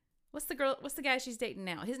 What's the guy she's dating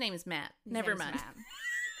now? His name is Matt. Never mind. Matt.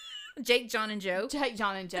 Jake, John, and Joe. Jake,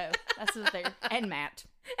 John, and Joe. That's what they're. And Matt.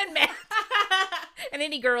 And Matt. And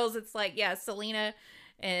any girls, it's like, yeah, Selena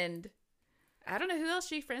and I don't know who else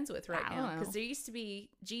she's friends with right now. Because there used to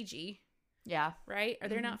be Gigi. Yeah. Right? Are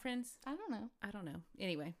they not friends? I don't know.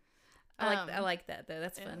 Anyway. I like that though.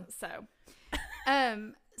 That's fun.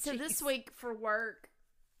 So this week for work,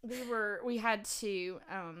 we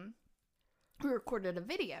recorded a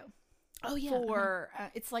video. Oh yeah. For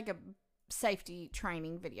it's like a safety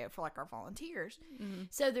training video for like our volunteers. Mm-hmm.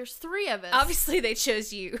 So there's 3 of us. Obviously they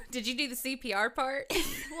chose you. Did you do the CPR part?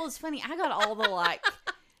 Well, it's funny. I got all the like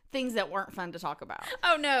things that weren't fun to talk about.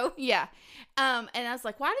 Oh no. Yeah. And I was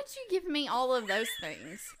like, why did you give me all of those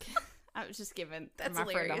things? I was just giving my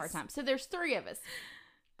friend a hard time. So there's 3 of us.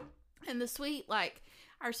 And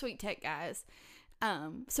our sweet tech guys.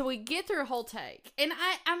 So we get through a whole take. And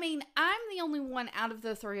I mean, I'm the only one out of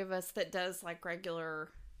the 3 of us that does like regular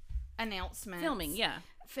announcements.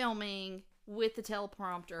 Filming with the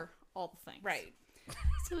teleprompter, all the things. Right.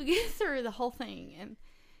 So we get through the whole thing and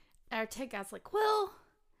our tech guy's like, well,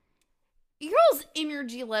 y'all's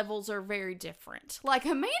energy levels are very different. Like,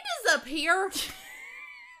 Amanda's up here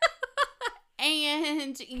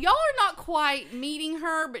and y'all are not quite meeting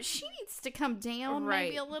her, but she needs to come down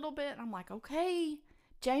maybe a little bit. I'm like, okay,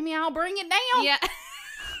 Jamie, I'll bring it down. Yeah.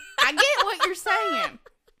 I get what you're saying.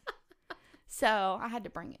 So I had to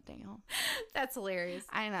bring it down. That's hilarious.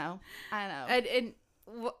 I know. And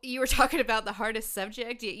you were talking about the hardest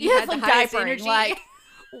subject. You had the like highest diapering. energy. Like,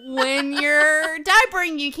 when you're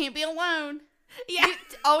diapering, you can't be alone. Yeah.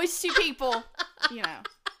 Always 2 people, you know.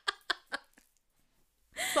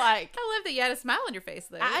 It's like, I love that you had a smile on your face,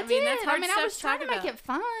 though. I mean, that's hard I was trying to make it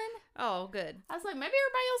fun. Oh, good. I was like, maybe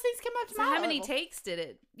everybody else needs to come up to so my how many level. takes did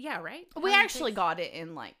it? Yeah, right? We actually got it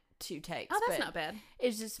in like 2 takes. Oh, that's not bad.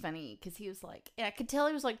 It's just funny because he was like, I could tell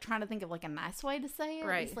he was like trying to think of like a nice way to say it.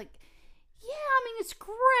 Right. He's like, yeah, I mean, it's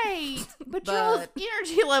great, but y'all's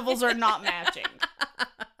energy levels are not matching.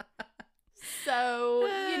 So,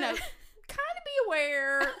 you know, kind of be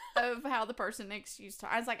aware of how the person next to you's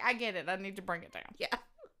talking. I was like, I get it. I need to bring it down. Yeah.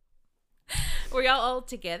 Were y'all all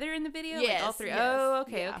together in the video? Yes. Like all 3? Yes. Oh,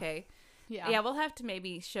 okay, Yeah. okay. Yeah. Yeah, we'll have to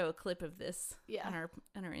maybe show a clip of this Yeah. on our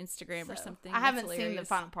Instagram or something. I haven't That's seen the hilarious.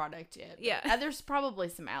 final product yet. Yeah. There's probably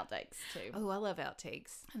some outtakes too. Oh, I love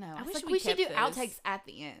outtakes. I know. I wish like, we we should kept do those. outtakes at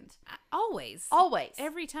the end. Always. Always.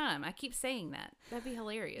 Every time. I keep saying that. That'd be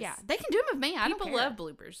hilarious. Yeah. They can do them with me. I don't People care. love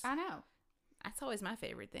bloopers. I know. That's always my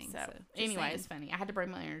favorite thing. So, just anyway, saying. it's funny. I had to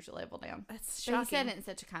bring my energy level down. That's But shocking. he said it in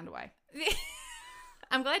such a kind of way.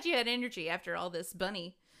 I'm glad you had energy after all this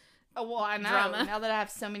bunny Oh, well, I know. Drama. Now that I have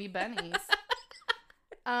so many bunnies.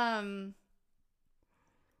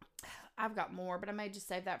 I've got more, but I may just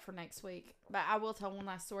save that for next week. But I will tell one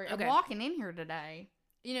last story. Okay. I'm walking in here today.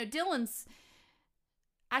 You know, Dylan's...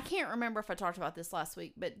 I can't remember if I talked about this last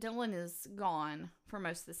week, but Dylan is gone for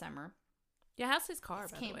most of the summer. Yeah, how's his car,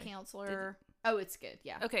 His by camp the way? counselor. Oh, it's good.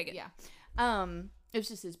 Yeah. Okay, good. Yeah. It was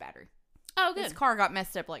just his battery. Oh, good. His car got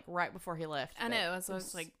messed up like right before he left. I but know. So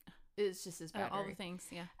it's like it's just his battery. all the things.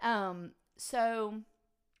 Yeah. So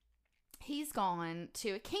he's gone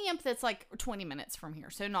to a camp that's like 20 minutes from here,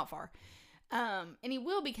 so not far. And he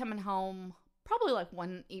will be coming home probably like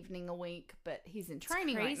one evening a week, but he's in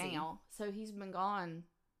training right now. So he's been gone.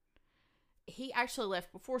 He actually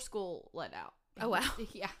left before school let out. Oh, wow.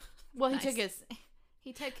 Yeah. Well, Nice.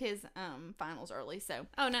 he took his finals early, so.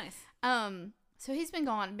 Oh, nice. So he's been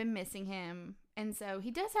gone, been missing him, and so he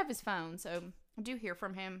does have his phone, so I do hear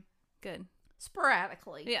from him Good.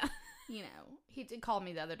 sporadically. Yeah. You know, he did call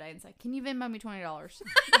me the other day and say, "Can you Venmo me $20?"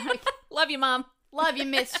 Like, Love you, Mom. love you,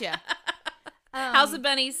 missed you. How's the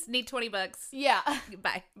bunnies? Need $20. Yeah.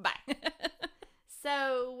 Bye. Bye.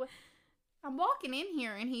 So I'm walking in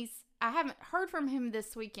here, and I haven't heard from him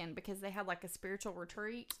this weekend because they had like a spiritual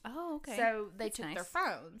retreat. Oh, okay. So they That's took nice. their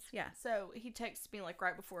phones. Yeah. So he texted me like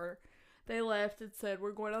right before they left and said,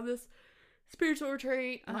 "We're going on this spiritual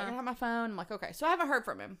retreat. I'm not gonna have my phone." I'm like, okay. So I haven't heard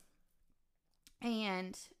from him.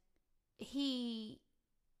 And he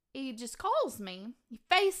just calls me. He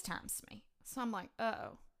FaceTimes me. So I'm like,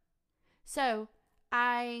 uh-oh. So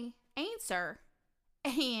I answer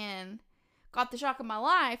and got the shock of my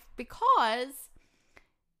life because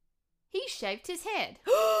he shaved his head.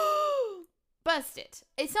 Busted.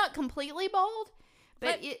 It's not completely bald,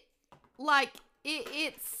 but it's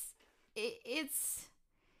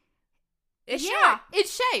shaved.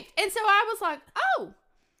 it's shaved. And so I was like, oh,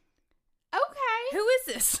 okay. Who is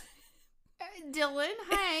this? Dylan,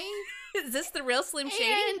 hey. Is this the real Slim Shady?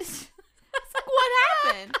 And it's like, what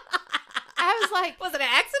happened? I was like, Was it an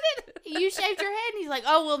accident? you shaved your head? And he's like,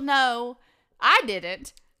 oh, well, no, I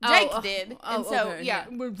didn't. Jake did. And so, okay, yeah.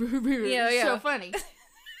 Yeah. So funny.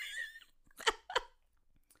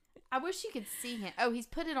 I wish you could see him. Oh, he's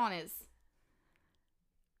put it on his...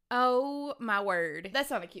 Oh, my word. That's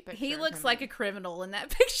not a cute picture. He of looks him. like a criminal in that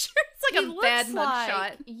picture. It's like He a bad looks like-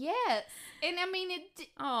 mugshot. Yes. And I mean,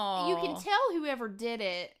 Oh, you can tell whoever did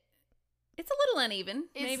it. It's a little uneven.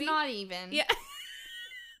 It's maybe not even. Yeah.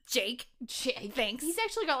 Jake. Jake. Thanks. He's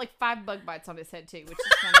actually got like 5 bug bites on his head too, which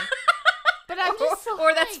is funny. But I'm just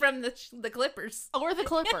or that's like- from the Clippers. or the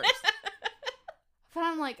clippers. But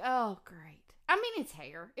I'm like, oh great. I mean, it's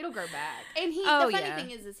hair. It'll grow back. And the funny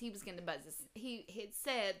thing is he was gonna buzz his. He had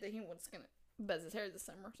said that he was gonna buzz his hair this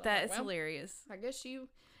summer. So That is hilarious. I guess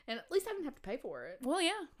and at least I didn't have to pay for it. Well,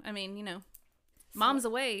 yeah. I mean, mom's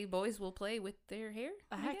away. Boys will play with their hair.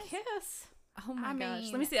 I guess. Oh my gosh.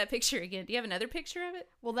 mean- Let me see that picture again. Do you have another picture of it?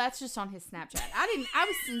 Well, that's just on his Snapchat. I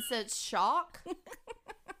was in such shock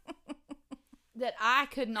that I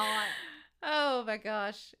could not. Oh my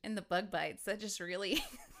gosh. And the bug bites. That just really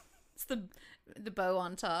it's the bow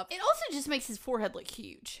on top. It also just makes his forehead look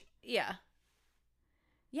huge. Yeah.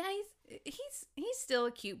 Yeah, he's still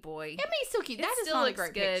a cute boy. I mean, he's still cute. It That is still not a looks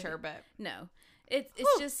great good. picture, but No. It's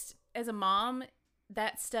Whew. just as a mom,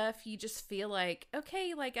 that stuff you just feel like,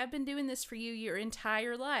 okay, like I've been doing this for you your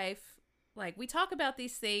entire life. Like we talk about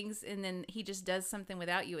these things and then he just does something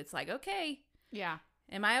without you. It's like, okay, yeah.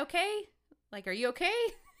 am I okay? Like, are you okay?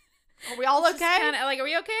 Are we all It's just okay? kinda like, are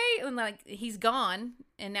we okay? And like he's gone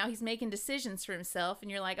and now he's making decisions for himself and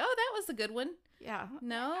you're like, oh, that was a good one. Yeah.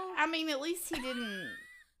 No. I mean, at least he didn't.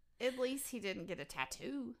 At least he didn't get a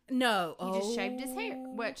tattoo. No. He just shaved his hair,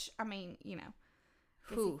 which I mean,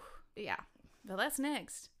 Whew. yeah. Well, that's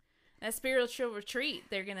next. That spiritual retreat,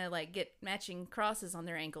 they're gonna like get matching crosses on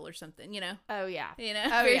their ankle or something, Oh yeah.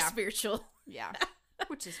 very yeah. spiritual. Yeah.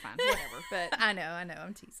 Which is fine, whatever. But I know,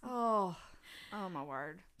 I'm teasing. oh my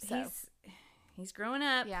word. So He's growing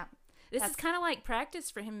up. yeah. This is kind of like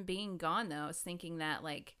practice for him being gone, though. I was thinking that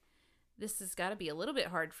like this has got to be a little bit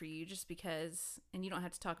hard for you, just because, and you don't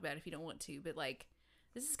have to talk about it if you don't want to, but like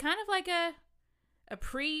this is kind of like a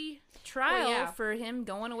pre-trial for him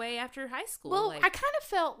going away after high school. Well, like, I kind of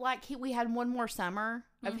felt like we had one more summer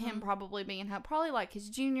of him probably being home, probably like his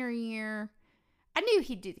junior year. I knew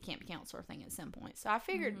he'd do the camp counselor thing at some point, so I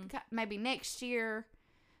figured maybe next year.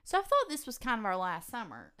 So I thought this was kind of our last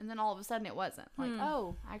summer, and then all of a sudden it wasn't. Like,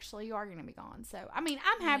 oh, actually, you are going to be gone. So I mean,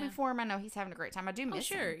 I'm happy for him. I know he's having a great time. I do miss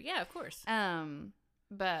sure, him. yeah, of course.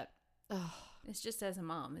 But It's just as a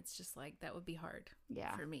mom, it's just like that would be hard.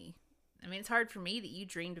 Yeah. For me. I mean, it's hard for me that you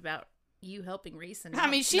dreamed about you helping Reese and I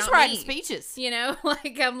mean, she's not writing me. speeches. You know,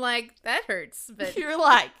 like I'm like that hurts, but You're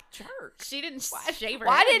like, church. she didn't shave her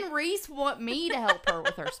Why head. didn't Reese want me to help her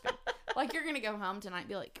with her speech? Like, you're gonna go home tonight and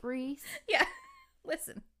be like, Reese, Yeah,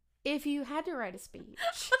 listen. if you had to write a speech,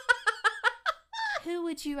 who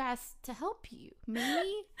would you ask to help you?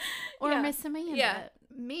 Me or Yeah. Miss Amanda? Yeah.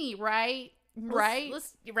 Me, right? Right?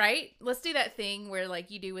 Let's do that thing where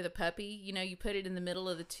like you do with a puppy. You know, you put it in the middle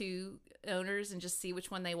of the two owners and just see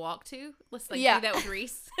which one they walk to. Let's like Yeah. do that with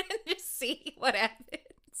Reese and just see what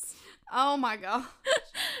happens. Oh my god.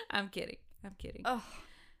 I'm kidding. Oh,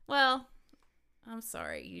 Well, I'm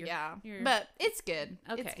sorry. yeah. you're- But it's good.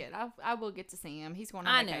 Okay. It's good. I will get to see him. He's going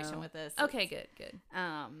I on vacation know. with us. Okay, good.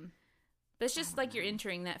 Um, But it's just I don't like you're know.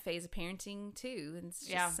 entering that phase of parenting too, and it's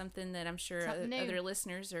just Yeah. something that I'm sure Something new. other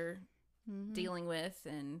listeners are mhm. dealing with,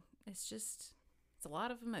 and it's a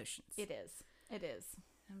lot of emotions. It is. It is.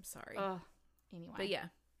 I'm sorry. Anyway. But yeah,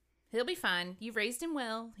 he'll be fine. You've raised him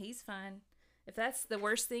well. He's fine. If that's the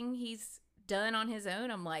worst thing he's done on his own,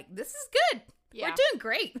 I'm like, this is good. Yeah. We're doing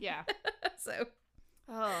great. Yeah. So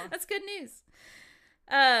Oh. that's good news.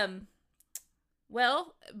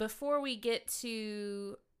 Well, before we get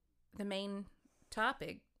to the main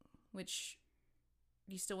topic, which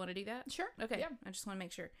you still want to do that? Sure. Okay. Yeah. I just want to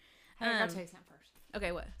make sure. Hey, I gotta tell you something first.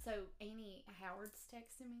 Okay, what? So Annie Howard's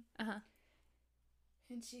texting me, Uh-huh.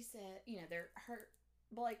 and she said,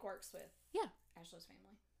 Blake works with Ashley's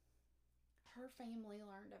family. Her family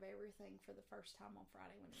learned of everything for the first time on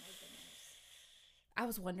Friday when he made the news. I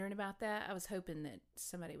was wondering about that. I was hoping that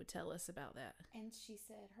somebody would tell us about that. And she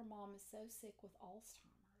said her mom is so sick with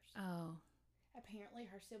Alzheimer's. Oh. Apparently,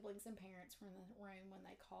 her siblings and parents were in the room when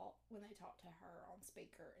they talked to her on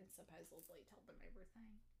speaker and supposedly told them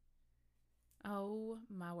everything. Oh,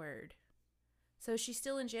 my word. So is she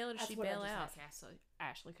still in jail or does she bail out?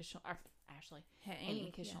 Ashley, because Ashley, Hey, Amy,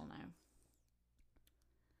 because yeah. she'll know.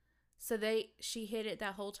 So she hid it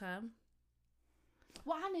that whole time?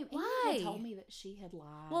 Well, I knew. Why? Amy had told me that she had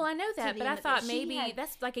lied. Well, I know that, but I them, thought she maybe had-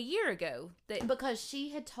 that's like a year ago. That because she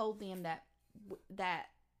had told them that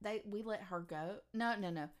we let her go. No.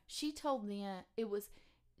 She told them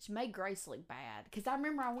she made Grace look bad because I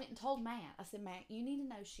remember I went and told Matt. I said, Matt, you need to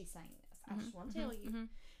know she's saying this. I just want to tell you,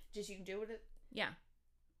 just you can do it. Yeah.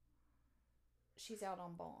 She's out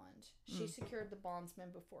on bond. She secured the bondsman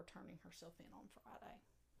before turning herself in on Friday.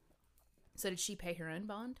 So did she pay her own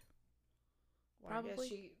bond? Well, I guess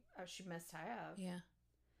Probably. she must have. Yeah.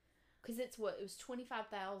 Because it was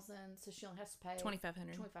 $25,000, so she only has to pay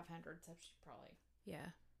 $2,500. $2,500. So she probably. Yeah.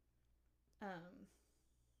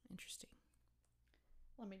 Interesting.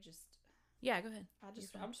 Let me just. Yeah, go ahead. I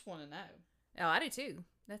just want to know. Oh, I do too.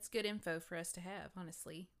 That's good info for us to have,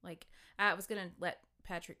 honestly. Like, I was going to let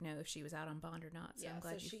Patrick know if she was out on bond or not, so Yeah, I'm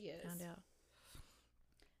glad so you she is. found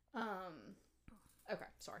out. Okay,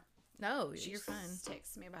 sorry. No, She you're fine.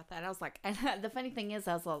 texted me about that. I was like, and the funny thing is,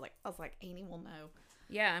 I was like, Annie will know.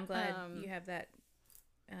 Yeah, I'm glad you have that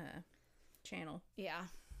channel. Yeah.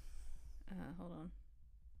 Hold on.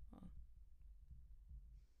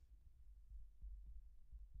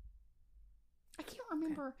 I can't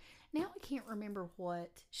remember. Now I can't remember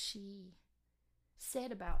what she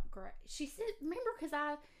said about Grace. She said, remember, because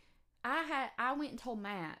I went and told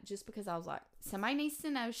Matt just because I was like, somebody needs to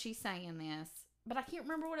know she's saying this. But I can't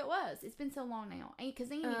remember what it was. It's been so long now. Because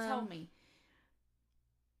Annie told me.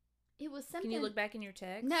 It was something. Can you look back in your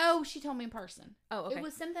text? No, she told me in person. Oh, okay. It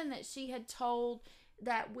was something that she had told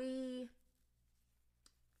that we.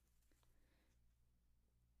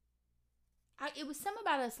 It was something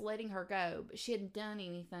about us letting her go, but she hadn't done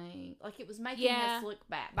anything. Like, it was making us look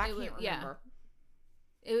back. But I can't remember.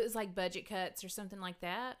 It was like budget cuts or something like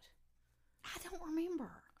that. I don't remember.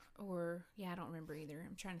 Or, I don't remember either.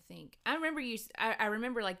 I'm trying to think. I remember I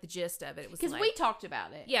remember like the gist of it. It was Because like, we talked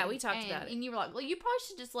about it. Yeah, we talked about it. And you were like, well, you probably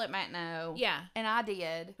should just let Matt know. Yeah. And I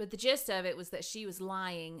did. But the gist of it was that she was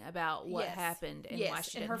lying about what happened and why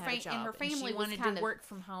she didn't have a job. And her family she wanted was kind to of, work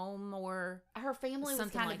from home or her family was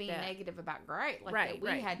something kind of like being that. negative about Grace. Like, Right,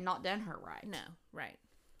 that we had not done her right. No, right.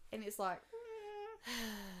 And it's like,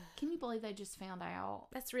 can you believe they just found out?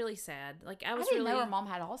 That's really sad. Like, I was didn't really know her mom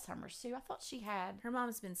had Alzheimer's too. I thought she had. Her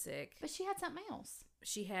mom's been sick. But she had something else.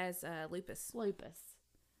 She has lupus.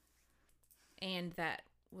 And that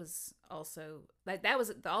was also like the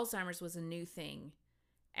Alzheimer's was a new thing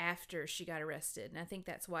after she got arrested. And I think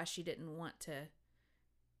that's why she didn't want to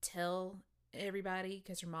tell everybody,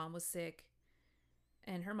 because her mom was sick.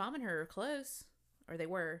 And her mom and her are close, or they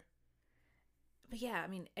were. But yeah, I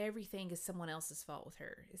mean, everything is someone else's fault with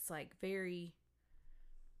her. It's like very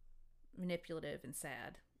manipulative and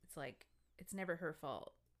sad. It's like, it's never her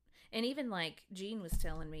fault. And even like Gene was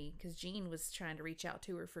telling me, because Gene was trying to reach out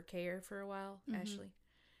to her for care for a while, Ashley.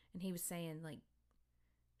 And he was saying like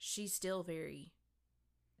she's still very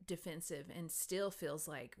defensive and still feels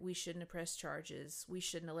like we shouldn't have pressed charges. We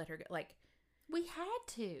shouldn't have let her go. Like, we had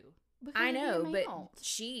to. I know, but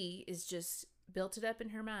she is just built it up in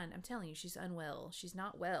her mind. I'm telling you, she's unwell. She's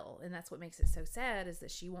not well. And that's what makes it so sad is that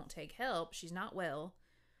she won't take help. She's not well.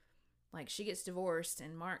 Like, she gets divorced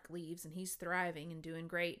and Mark leaves and he's thriving and doing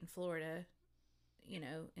great in Florida, you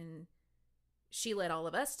know, and she led all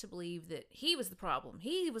of us to believe that he was the problem.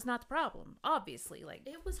 He was not the problem, obviously. Like,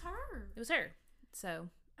 it was her. It was her. So,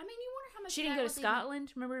 I mean, you wonder how much she didn't go to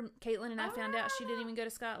Scotland. Remember, Caitlin and I found out she didn't even go to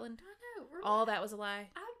Scotland. I know. Remember, all that was a lie.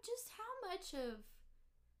 Just how much of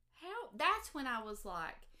how that's when I was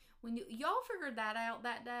like, when y'all figured that out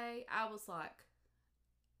that day, I was like,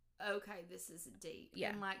 okay, this is deep. Yeah.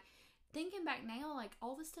 And like thinking back now, like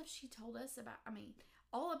all the stuff she told us about, I mean,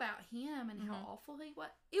 all about him and how awful he was.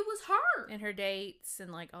 It was her. And her dates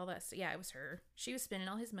and like all that stuff. Yeah, it was her. She was spending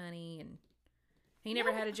all his money and he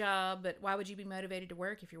never had a job, but why would you be motivated to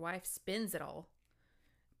work if your wife spends it all?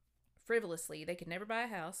 Frivolously. They could never buy a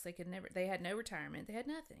house. They had no retirement. They had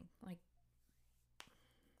nothing. Like,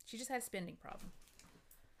 she just had a spending problem.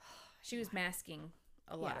 She was masking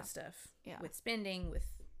a lot of stuff with spending,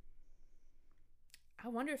 I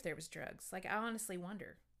wonder if there was drugs. Like, I honestly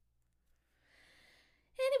wonder.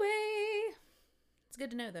 Anyway, it's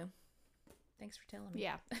good to know, though. Thanks for telling me.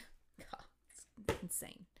 Yeah. God, it's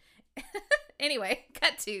insane. Anyway,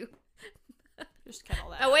 cut to. Just cut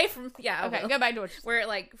all that away from okay, go back to what we're at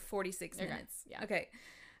like 46 minutes. minutes. Yeah. Okay.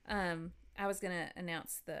 I was gonna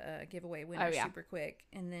announce the giveaway winner super quick,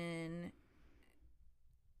 and then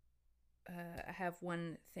I have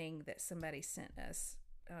one thing that somebody sent us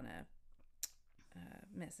on a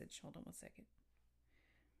message. Hold on one second.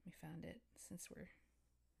 Let me find it since we're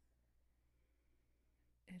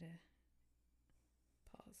at a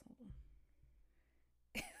pause. Hold on.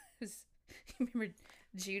 You remember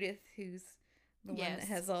Judith, who's the one that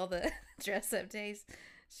has all the dress up days?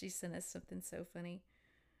 She sent us something so funny.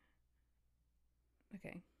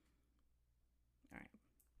 Okay. All right.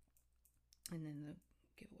 And then the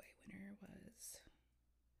giveaway winner was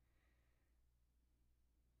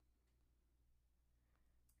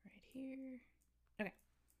right here. Okay.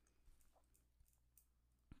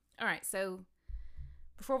 All right. So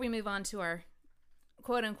before we move on to our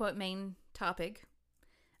quote unquote main topic,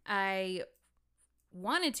 I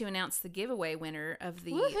wanted to announce the giveaway winner of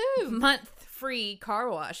the month free car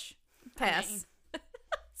wash pass.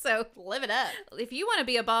 So live it up. If you want to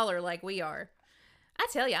be a baller like we are, I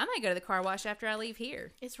tell you, I might go to the car wash after I leave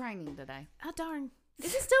here. It's raining today. Oh, darn.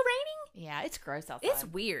 Is it still raining? Yeah, it's gross outside. It's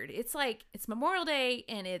weird. It's like, it's Memorial Day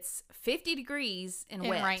and it's 50 degrees and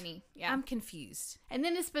wet. Rainy. Yeah. I'm confused. And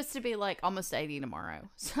then it's supposed to be like almost 80 tomorrow.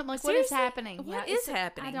 So I'm like, seriously? what is happening? What is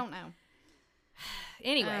happening? I don't know.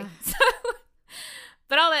 Anyway,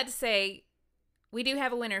 but all that to say, we do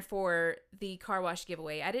have a winner for the car wash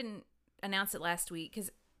giveaway. I didn't announce it last week because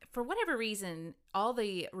for whatever reason, all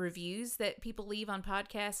the reviews that people leave on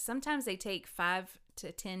podcasts, sometimes they take 5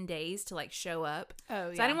 to 10 days to like show up. Oh,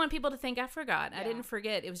 yeah. So I didn't want people to think I forgot. I didn't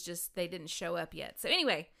forget. It was just they didn't show up yet. So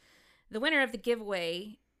anyway, the winner of the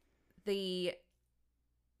giveaway, the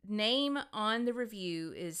name on the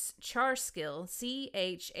review is Charskill,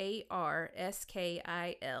 CHARSKIL.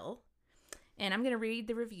 And I'm going to read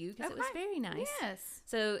the review because it was very nice. Yes.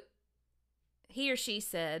 So he or she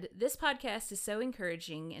said, "This podcast is so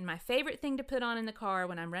encouraging and my favorite thing to put on in the car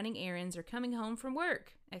when I'm running errands or coming home from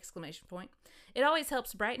work!" ! It always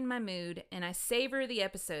helps brighten my mood and I savor the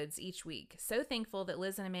episodes each week. So thankful that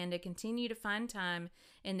Liz and Amanda continue to find time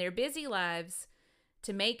in their busy lives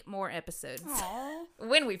to make more episodes. Aww.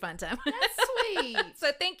 When we find time. That's sweet.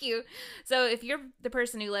 So thank you. So if you're the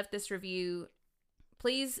person who left this review,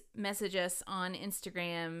 please message us on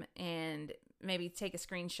Instagram and maybe take a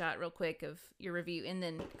screenshot real quick of your review, and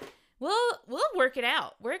then we'll work it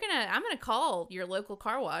out. I'm gonna call your local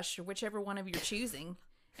car wash or whichever one of you're choosing,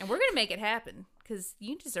 and we're gonna make it happen because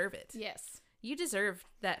you deserve it. Yes, you deserve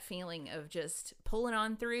that feeling of just pulling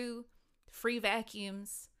on through, free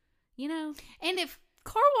vacuums, you know. And if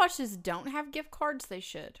car washes don't have gift cards, they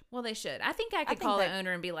should. Well, they should. I think I could call the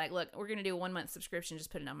owner and be like, "Look, we're gonna do a 1 month subscription.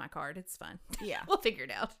 Just put it on my card. It's fine. Yeah, we'll figure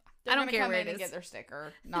it out. They're I don't care come where in it and is. Get their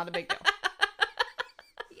sticker. Not a big deal."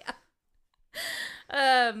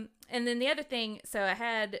 And then the other thing, so I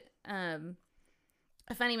had a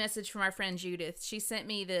funny message from our friend Judith. She sent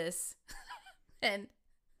me this, and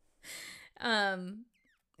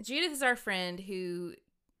Judith is our friend who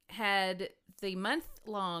had the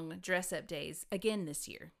month-long dress-up days again this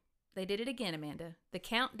year. They did it again, Amanda. The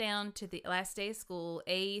countdown to the last day of school,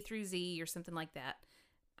 A through Z or something like that.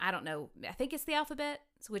 I don't know. I think it's the alphabet,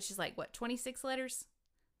 which is like, what, 26 letters?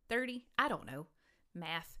 30? I don't know.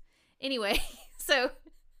 Math. Anyway, so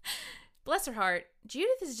bless her heart,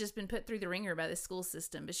 Judith has just been put through the ringer by the school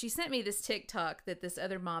system. But she sent me this TikTok that this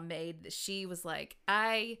other mom made that she was like,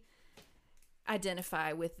 I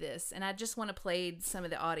identify with this. And I just want to play some of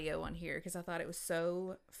the audio on here because I thought it was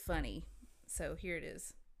so funny. So here it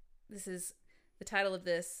is. This is the title of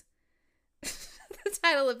this. The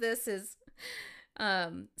title of this is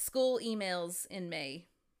School Emails in May.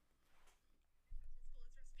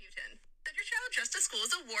 Send your child dressed to school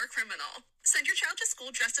as a war criminal. Send your child to school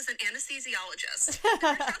dressed as an anesthesiologist. Send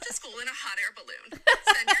your child to school in a hot air balloon.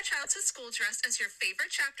 Send your child to school dressed as your favorite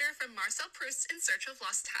chapter from Marcel Proust's In Search of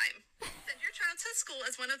Lost Time. Send your child to school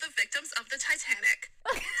as one of the victims of the Titanic.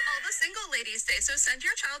 It's all the single ladies' day, so send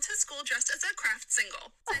your child to school dressed as a craft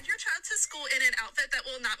single. Send your child to school in an outfit that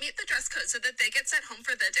will not meet the dress code so that they get sent home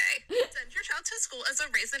for the day. Send your child to school as a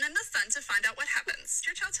raisin in the sun to find out what happens. Send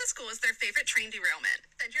your child to school as their favorite train derailment.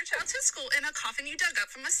 Send your child to school in a coffin you dug up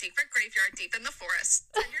from a secret graveyard deep in the forest.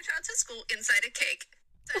 Send your child to school inside a cake.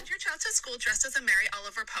 Send your child to school dressed as a Mary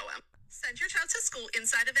Oliver poem. Send your child to school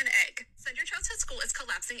inside of an egg. Send your child to school as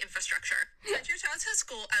collapsing infrastructure. Send your child to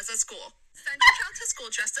school as a school. Send your child to school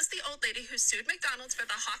dressed as the old lady who sued McDonald's for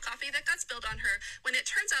the hot coffee that got spilled on her when it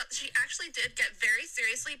turns out she actually did get very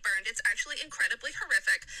seriously burned. It's actually incredibly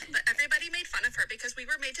horrific, but everybody made fun of her because we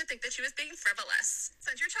were made to think that she was being frivolous.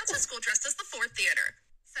 Send your child to school dressed as the Ford Theater.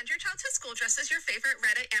 Send your child to school dressed as your favorite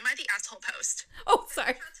Reddit Am I the Asshole post. Oh,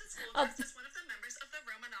 sorry. Send your child to school dressed as one of the members of the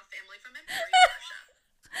Romanov family from Imperial Russia.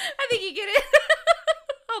 I think you get it.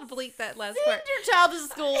 I'll bleep that last part. Send your child to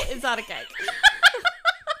school inside a cake.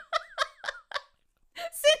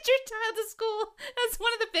 Send your child to school as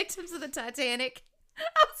one of the victims of the Titanic.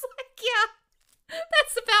 I was like, yeah,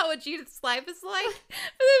 that's about what Judith's life is like.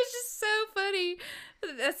 But it was just so funny.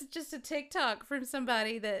 That's just a TikTok from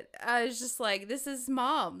somebody that I was just like, this is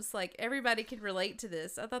moms. Like, everybody can relate to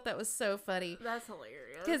this. I thought that was so funny. That's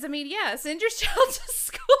hilarious. Because, I mean, yeah, send your child to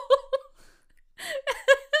school.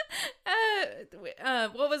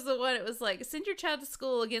 What was the one? It was like, send your child to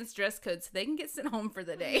school against dress code so they can get sent home for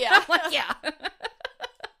the day. Yeah. I'm like, yeah.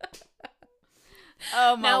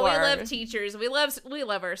 Oh my No, word. we love teachers. We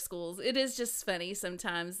love our schools. It is just funny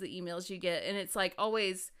sometimes the emails you get, and it's like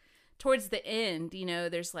always towards the end, you know,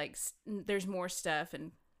 there's like there's more stuff,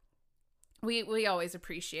 and we always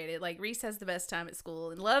appreciate it. Like, Reese has the best time at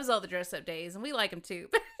school and loves all the dress up days, and we like them too.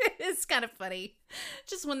 But it's kind of funny,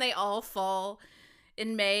 just when they all fall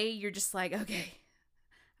in May, you're just like, okay,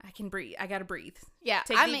 I can breathe. I gotta breathe. Yeah,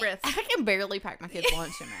 Take deep breaths. I can barely pack my kids'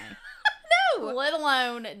 lunch in May. No, Let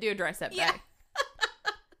alone do a dress up Yeah. day.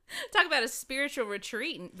 talk about a spiritual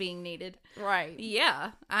retreat being needed. Right.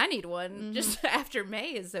 Yeah, I need one just after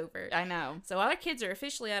May is over. I know. So our kids are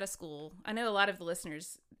officially out of school. I know a lot of the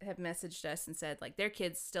listeners have messaged us and said, like, their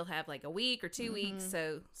kids still have like a week or 2 weeks.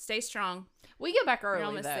 So stay strong. We get back early, You're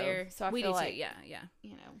almost though, there. so I we feel do like, too. Yeah.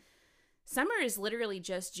 you know. Summer is literally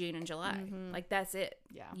just June and July. Like, that's it.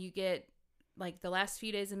 Yeah. You get like the last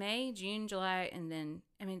few days of May, June, July, and then,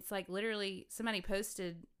 I mean, it's like literally somebody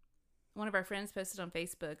posted, one of our friends posted on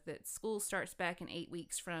Facebook that school starts back in 8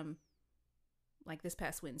 weeks from like this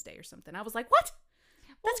past Wednesday or something. I was like, what?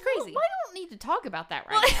 That's crazy. We don't need to talk about that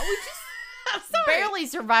right now. We just I'm sorry. barely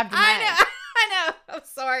survived May. I know. I'm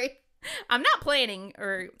sorry. I'm not planning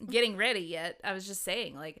or getting ready yet. I was just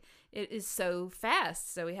saying, like, it is so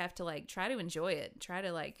fast. So we have to like try to enjoy it. Try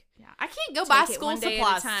to like, Yeah, I can't go buy take it school one day at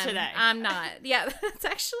a supplies time. today. I'm not. Yeah, that's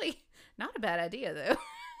actually not a bad idea though.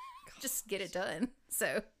 Just get it done.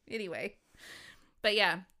 So anyway, but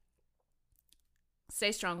yeah,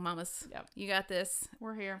 stay strong, mamas. Yep. You got this.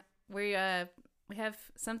 We're here. We have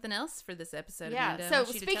something else for this episode. Yeah. Amanda. I So want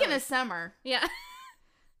you to speaking tell of us. summer, Yeah,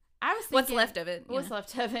 I was thinking, what's left of it? you What's know.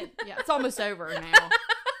 left of it? Yeah, it's almost over now.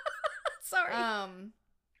 Sorry. I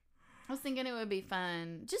was thinking it would be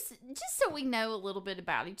fun, just so we know a little bit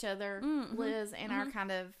about each other, Liz, and our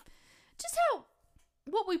kind of just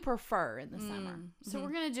what we prefer in the summer. So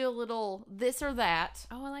we're gonna do a little this or that.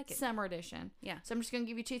 Oh, I like it. Summer edition. Yeah. So I'm just gonna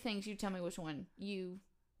give you two things. You tell me which one you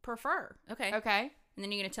prefer. Okay. Okay. And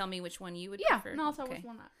then you're gonna tell me which one you would Yeah. prefer. And also okay. which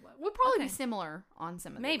one we'll probably be Okay. similar on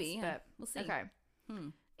some of Maybe. these, Yeah. but We'll see. okay. Hmm.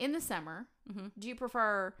 In the summer, Mhm. do you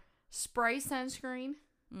prefer spray sunscreen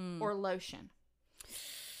or lotion?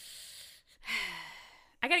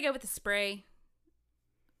 I gotta go with the spray.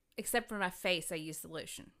 Except for my face, I use the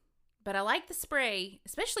lotion. But I like the spray,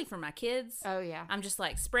 especially for my kids. Oh yeah. I'm just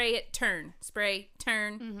like, spray it, turn, spray,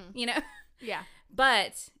 turn. You know. Yeah.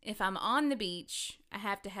 But if I'm on the beach, I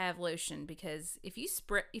have to have lotion because if you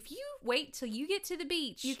wait till you get to the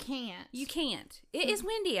beach, You can't. You can't. It is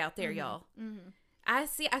windy out there, y'all. Mm-hmm. I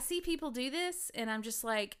see people do this, and I'm just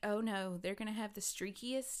like, oh no, they're gonna have the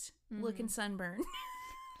streakiest looking sunburn,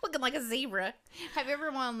 looking like a zebra. Have you ever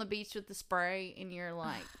went on the beach with the spray and you're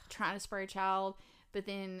like trying to spray a child, but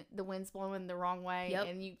then the wind's blowing the wrong way,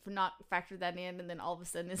 and you've not factored that in, and then all of a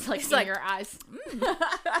sudden it's like in your eyes.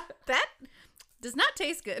 That does not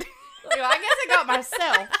taste good. Like, well, I guess I got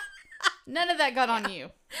myself. None of that got on you.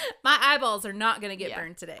 My eyeballs are not gonna get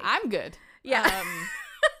burned today. I'm good. Yeah.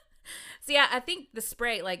 So yeah, I think the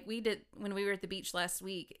spray, like we did when we were at the beach last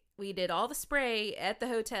week, we did all the spray at the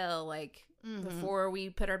hotel, like before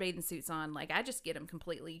we put our bathing suits on. Like I just get them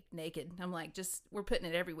completely naked. I'm like, we're putting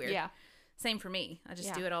it everywhere. Yeah. Same for me. I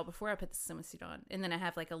just do it all before I put the swimsuit on. And then I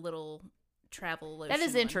have like a little travel lotion. That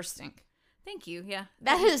is interesting. Thank you. Yeah.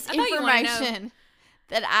 That is information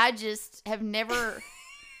that I just have never...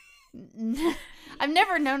 I've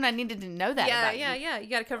never known I needed to know that about you. Yeah. You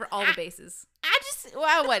got to cover all the bases.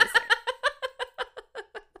 Well, wait a second.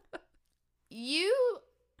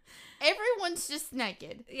 Everyone's just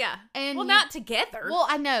naked. Yeah. And not together. Well,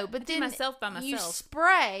 I know, but then myself by myself. You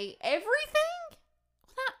spray everything?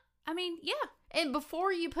 I mean, yeah. And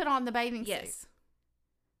before you put on the bathing suit. Yes.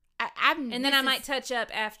 And then I might touch up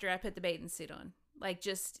after I put the bathing suit on. Like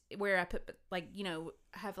just where I put, like,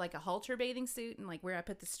 have like a halter bathing suit and like where I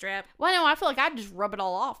put the strap. Well, no, I feel like I'd just rub it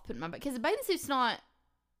all off, because the bathing suit's not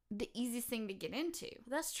the easiest thing to get into.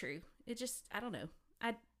 That's true. It just, I don't know.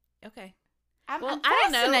 Okay. I'm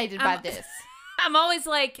fascinated by this. I'm always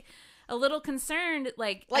like a little concerned,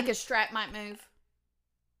 like a strap might move.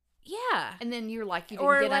 Yeah. And then you're like, you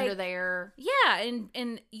didn't get under there. Yeah.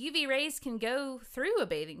 And UV rays can go through a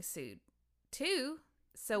bathing suit too.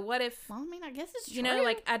 So what if, well, I mean, I guess it's true.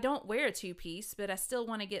 Like I don't wear a 2-piece, but I still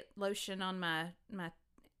want to get lotion on my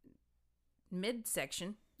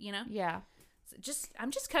midsection, Yeah. So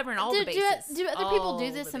I'm just covering all the bases. Do other people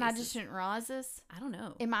do this and I just didn't realize this? I don't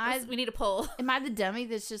know. We need a poll. Am I the dummy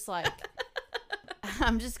that's just like,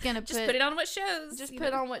 I'm just going to put it on what shows. Just put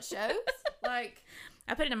it on what shows? Like,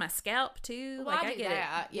 I put it in my scalp too. Well, like I get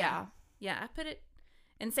that. it. Yeah. I put it.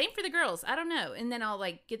 And same for the girls. I don't know. And then I'll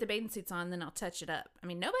like get the bathing suits on, then I'll touch it up. I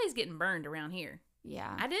mean, nobody's getting burned around here.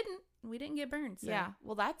 Yeah. We didn't get burned. So. Yeah.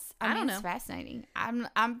 Well, I don't know. It's fascinating.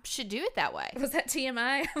 I should do it that way. Was that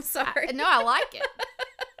TMI? I'm sorry. No, I like it.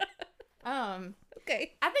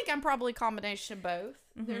 Okay. I think I'm probably a combination of both.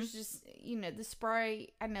 Mm-hmm. There's just, the spray.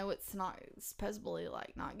 I know it's not supposedly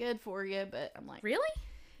like not good for you, but I'm like, really?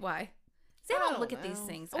 Why? See, I don't look at these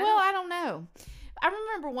things. I don't know. I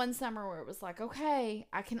remember one summer where it was like, okay,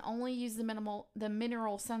 I can only use the mineral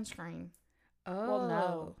sunscreen. Oh.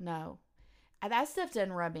 Well, no. And that stuff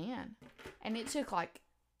doesn't rub in. And it took like...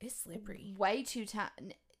 It's slippery. Way too time.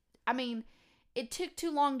 I mean, it took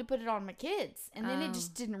too long to put it on my kids. And then it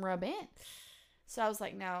just didn't rub in. So I was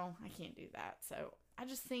like, no, I can't do that. So I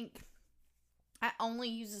just think I only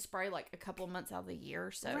use the spray like a couple of months out of the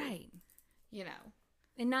year. So, right.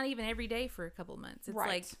 And not even every day for a couple of months. It's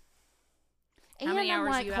like... How many hours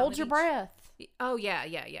like, hold your breath. Oh, yeah,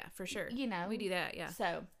 for sure. We do that, yeah.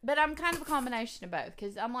 So, but I'm kind of a combination of both,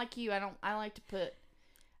 because I'm like you, I like to put,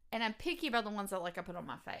 and I'm picky about the ones that I put on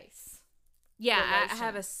my face. Yeah, I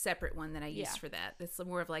have a separate one that I use for that. It's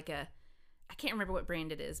more of like I can't remember what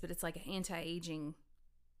brand it is, but it's like an anti-aging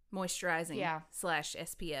moisturizing /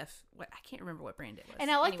 SPF. I can't remember what brand it was. And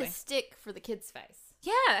I like the stick for the kid's face.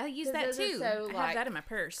 Yeah, I use that too. So, I have that in my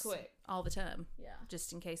purse quick. All the time. Yeah.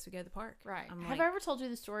 Just in case we go to the park. Right. Have I ever told you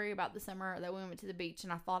the story about the summer that we went to the beach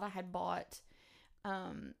and I thought I had bought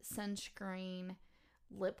sunscreen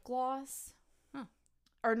lip gloss? Huh.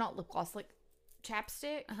 Or not lip gloss, like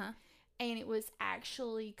chapstick. Uh-huh. And it was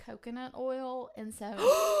actually coconut oil. And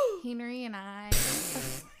so Henry and I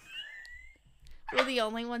were the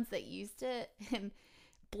only ones that used it and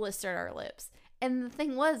blistered our lips. And the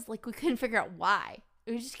thing was, like, we couldn't figure out why.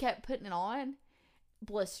 We just kept putting it on.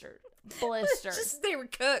 Blistered. Just they were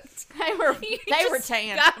cooked. They were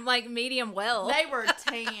tan. Got them like medium well. They were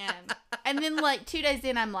tan. And then like 2 days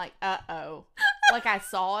in, I'm like, uh-oh. Like I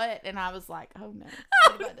saw it and I was like, oh no.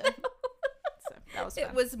 What have I done? So that was fun.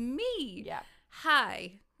 It was me. Yeah.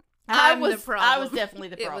 Hi. I was the problem. I was definitely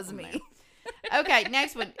the problem. It was me. Okay,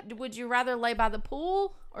 next one. Would you rather lay by the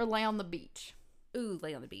pool or lay on the beach? Ooh,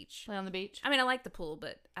 lay on the beach. Lay on the beach? I mean, I like the pool,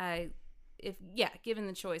 but given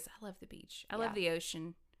the choice, I love the beach. I love the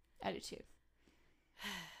ocean. I do too.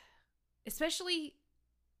 Especially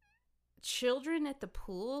children at the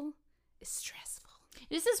pool is stressful.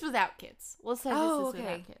 This is without kids. Let's say this is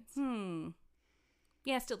without kids.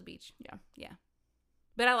 Yeah, still the beach. Yeah. Yeah.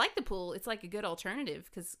 But I like the pool. It's like a good alternative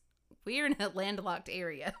because we're in a landlocked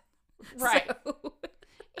area. Right. So,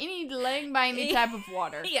 Laying by any type of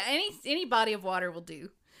water. yeah, any body of water will do.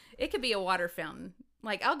 It could be a water fountain.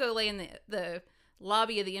 Like, I'll go lay in the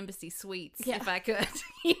lobby of the embassy suites if I could.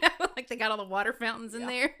 You know, like they got all the water fountains in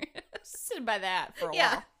there. Sit by that for a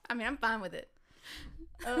Yeah. while. I mean, I'm fine with it.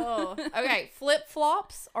 Oh. Okay,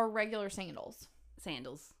 flip-flops or regular sandals?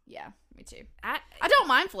 Sandals. Yeah, me too. I don't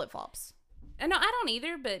mind flip-flops. No, I don't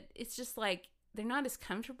either, but it's just like they're not as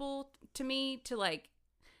comfortable to me to like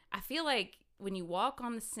I feel like when you walk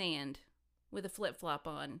on the sand with a flip-flop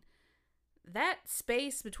on, that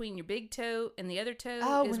space between your big toe and the other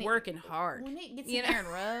toe is working hard. When it gets in there and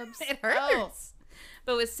rubs. It hurts.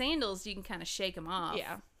 But with sandals, you can kind of shake them off.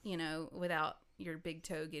 Yeah. You know, without your big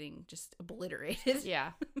toe getting just obliterated.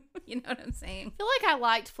 Yeah. You know what I'm saying? I feel like I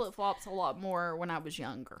liked flip-flops a lot more when I was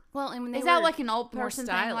younger. Well, and when Is that like an old more person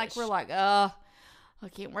thing? Like, stylish. we're like, I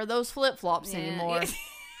can't wear those flip-flops anymore.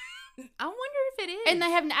 I wonder if it is. And they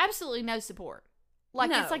have absolutely no support. Like,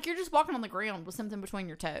 No. it's like you're just walking on the ground with something between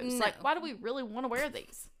your toes. No. Like, why do we really want to wear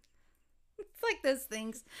these? It's like those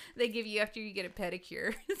things they give you after you get a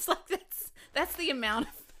pedicure. It's like that's the amount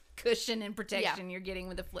of cushion and protection you're getting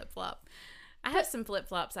with a flip-flop. I have some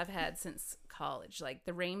flip-flops I've had since college, like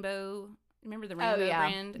the Rainbow. Remember the Rainbow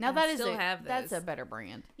brand? Now I still have those. that's a better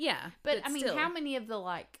brand. Yeah, But I mean, still. how many of the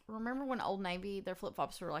remember when Old Navy, their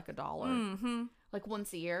flip-flops were like $1? Mm-hmm. Like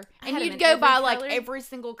once a year? I And had 'em you'd in go every buy color. like every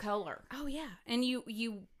single color. Oh yeah, and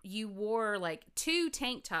you wore like 2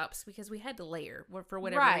 tank tops because we had to layer for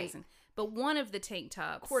whatever Right. reason. But one of the tank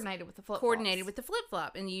tops Coordinated with the flip-flops. coordinated with the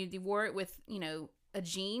flip-flop, and you wore it with a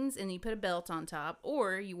jeans and you put a belt on top,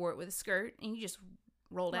 or you wore it with a skirt and you just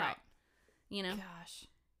rolled Right. out. You know, Gosh.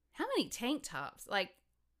 how many tank tops? Like,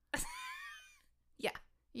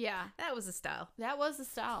 Yeah. that was a style. That was the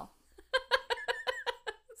style.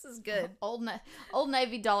 This is good. Old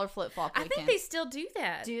Navy dollar flip-flop I weekend. think they still do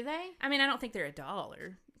that. Do they? I mean, I don't think they're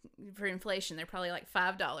 $1 for inflation. They're probably like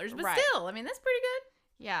 $5, but Right. still, I mean, that's pretty good.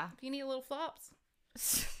 Yeah. If you need a little flops.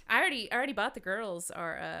 I already bought the girls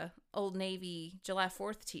our Old Navy July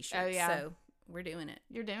 4th t-shirts. Oh, yeah. So we're doing it.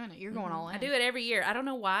 You're doing it. You're going all in. I do it every year. I don't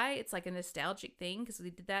know why. It's like a nostalgic thing because we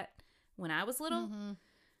did that when I was little. Mm-hmm.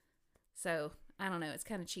 So I don't know. It's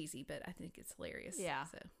kind of cheesy, but I think it's hilarious. Yeah.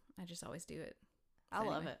 So I just always do it. I So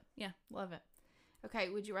love anyway, it. Yeah. Love it. Okay,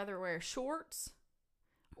 would you rather wear shorts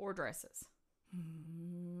or dresses?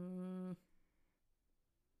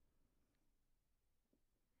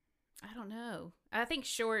 I don't know. I think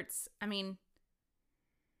shorts. I mean,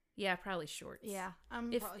 yeah, probably shorts. Yeah.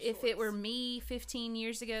 I'm If it were me 15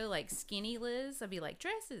 years ago, like skinny Liz, I'd be like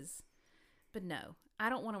dresses. But no, I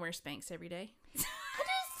don't want to wear Spanx every day.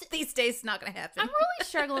 These days, it's not going to happen. I'm really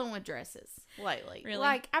struggling with dresses lately. Really?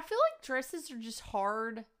 Like, I feel like dresses are just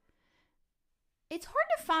hard. It's hard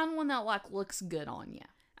to find one that looks good on you.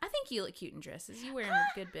 I think you look cute in dresses. You wear them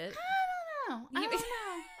a good bit. I don't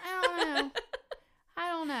know. I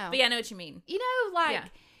don't know. But yeah, I know what you mean. You know, like, Yeah.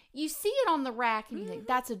 you see it on the rack and you think,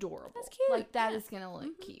 that's adorable. That's cute. Like, that Yeah. is going to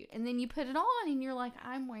look cute. And then you put it on and you're like,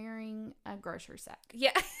 I'm wearing a grocery sack.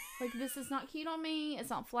 Yeah. Like, this is not cute on me. It's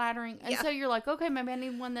not flattering. And Yeah. so you're like, okay, maybe I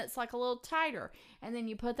need one that's like a little tighter. And then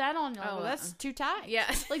you put that on. You're like, well, that's too tight. Yeah.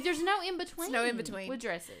 Like, there's no in between. no in between. With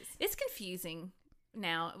dresses. It's confusing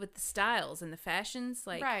now with the styles and the fashions.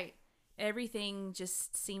 Like, Right. everything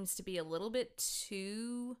just seems to be a little bit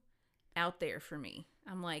too out there for me.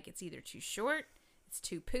 I'm like, it's either too short, it's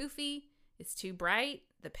too poofy, it's too bright,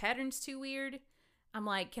 the pattern's too weird. I'm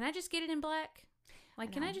like, can I just get it in black?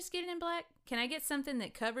 Like, can I just get it in black? Can I get something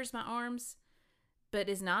that covers my arms but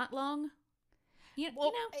is not long? You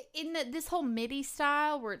know? In this whole midi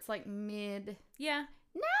style where it's like mid. Yeah.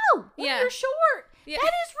 No! When Yeah. you're short. Yeah.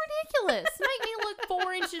 That is ridiculous. Make me look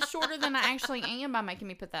 4 inches shorter than I actually am by making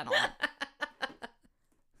me put that on.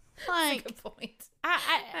 Like, Good point. I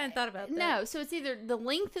hadn't thought about that. No, so it's either the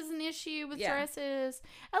length is an issue with Yeah. dresses.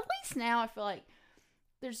 At least now I feel like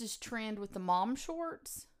there's this trend with the mom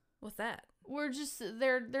shorts. What's that? We're just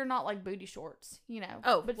they're not like booty shorts, you know.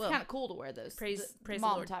 Oh, but it's well, kind of cool to wear those praise the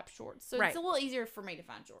mom Lord. type shorts. So Right. it's a little easier for me to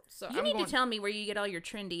find shorts. So You need to tell me where you get all your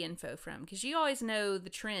trendy info from, because you always know the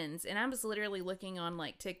trends. And I was literally looking on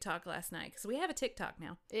like TikTok last night because we have a TikTok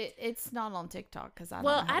now. It's not on TikTok because I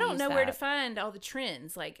Well, I don't know where to find all the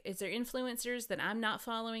trends. Like, is there influencers that I'm not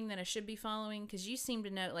following that I should be following? Because you seem to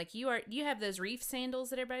know. Like, you have those reef sandals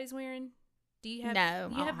that everybody's wearing. Do you have? No, I you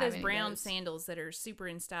don't have have those any of brown those. sandals that are super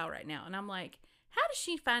in style right now. And I'm like, how does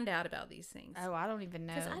she find out about these things? Oh, I don't even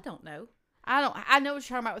know. Because I don't know. I know what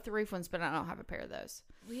you're talking about with the reef ones, but I don't have a pair of those.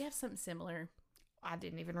 We have something similar. I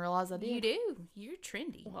didn't even realize I did. You do. You're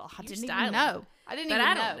trendy. Well, I You're didn't styling. even know. I didn't But even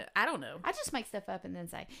I know. don't know. I don't know. I just make stuff up and then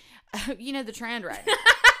say, you know the trend right now.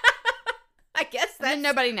 I guess And then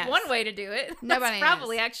that's nobody knows. one way to do it. Nobody That's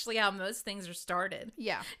probably knows. actually how most things are started.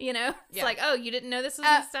 Yeah. You know? It's Yeah. like, oh, you didn't know this was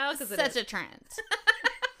in style? Because Such a trend.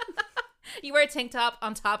 You wear a tank top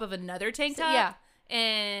on top of another tank top. Yeah.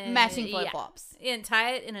 And Matching flip-flops. Yeah. And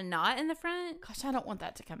tie it in a knot in the front. Gosh, I don't want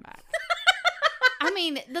that to come back. I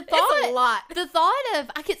mean, the thought. It's a lot. The thought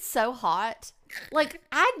of, I get so hot. Like,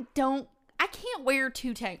 I can't wear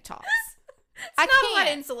 2 tank tops. It's I not a lot of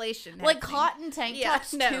can't. insulation. Like happening. cotton tank Yeah,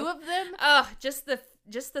 tops, no. 2 of them. Oh, just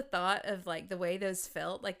the thought of like the way those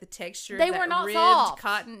felt, like the texture. They of that were not ribbed soft.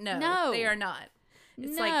 cotton. No, No. they are not.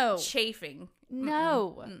 It's No. like chafing.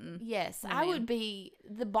 No. Mm-mm. Yes, Oh, I man. would be,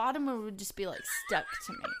 the bottom would just be like stuck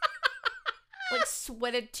to me. Like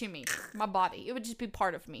sweated to me. My body. It would just be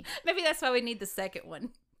part of me. Maybe that's why we need the second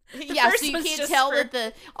one. Yeah, first so you one's can't just tell for-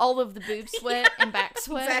 that all of the boob sweat and back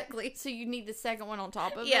sweat. Exactly. So you need the second one on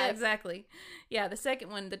top of Yeah, it. exactly. Yeah, the second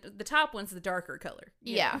one, the top one's the darker color.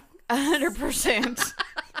 you Yeah. know? 100%.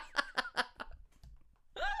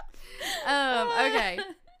 Okay.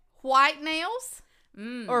 White nails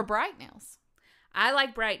or bright nails? I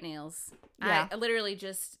like bright nails. Yeah. I literally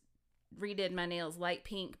just redid my nails light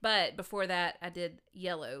pink, but before that I did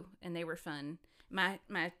yellow and they were fun. My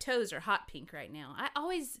toes are hot pink right now.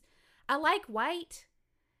 I like white,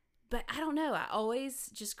 but I don't know. I always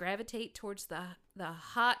just gravitate towards the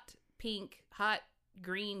hot pink, hot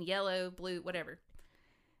green, yellow, blue, whatever.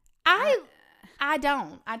 I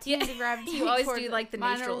don't. I tend to gravitate. You always toward do, like, the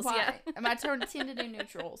mine are neutrals, white. yeah. I tend to do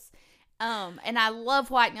neutrals. And I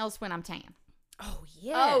love white nails when I'm tan. Oh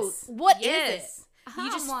yes. Oh, what is yes. it?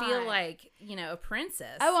 You just I'm feel like, a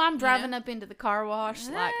princess. Oh, I'm you driving know? up into the car wash.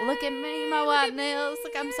 Like, look at me, my Look white at me. nails.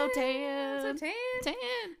 Look, I'm so Yeah, tan. I'm so tan. Tan.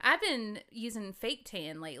 I've been using fake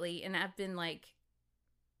tan lately, and I've been like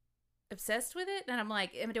obsessed with it. And I'm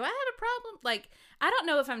like, do I have a problem? Like, I don't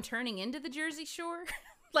know if I'm turning into the Jersey Shore,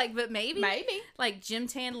 like, but maybe like gym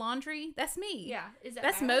tan laundry. That's me. Yeah. Is that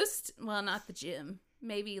that's bad? most. Well, not the gym.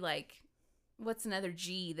 Maybe like, what's another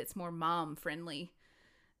G that's more mom friendly?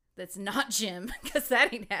 That's not gym, because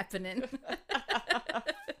that ain't happening.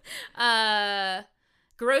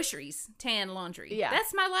 Groceries, tan laundry. Yeah.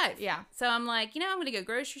 That's my life. Yeah. So I'm like, I'm going to go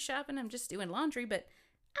grocery shopping. I'm just doing laundry, but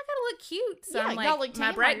I got to look cute. So Yeah, I'm you gotta like, look my tan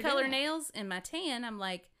while bright you're color doing it. nails and my tan, I'm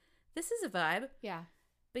like, this is a vibe. Yeah.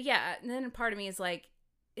 But yeah, and then part of me is like,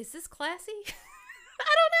 is this classy? I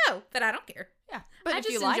don't know, but I don't care. Yeah. But I'm if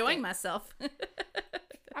just you like enjoying it, myself.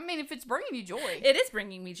 I mean, if it's bringing you joy. It is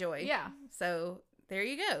bringing me joy. Yeah. So there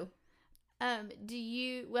you go.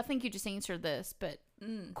 Well, I think you just answered this, but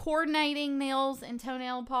coordinating nails and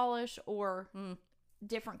toenail polish or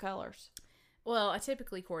different colors? Well, I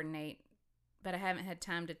typically coordinate, but I haven't had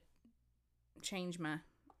time to change my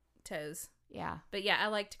toes. Yeah. But yeah, I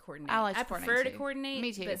like to coordinate. I like to prefer coordinate, to too. coordinate.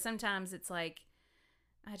 Me too. But sometimes it's like,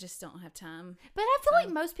 I just don't have time. But I feel So- like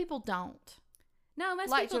most people don't No, most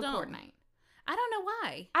like people to don't. coordinate. I don't know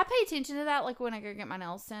why. I pay attention to that, like when I go get my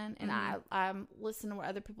nails done, and I listen to what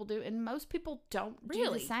other people do, and most people don't do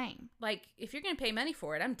Really? the same. Like, if you're going to pay money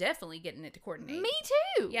for it, I'm definitely getting it to coordinate. Me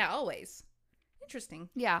too. Yeah, always. Interesting.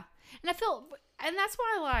 Yeah. And and that's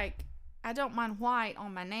why, I don't mind white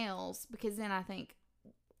on my nails, because then I think,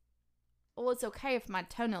 well, it's okay if my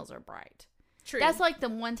toenails are bright. True. That's like the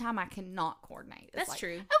one time I cannot coordinate. It's That's like,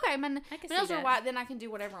 true. Okay, my I can see nails are that. white, then I can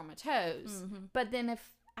do whatever on my toes. Mhm. But then if,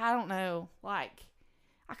 I don't know, I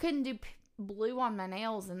couldn't do blue on my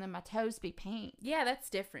nails and then my toes be pink. Yeah, that's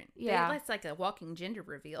different. Yeah. That's like a walking gender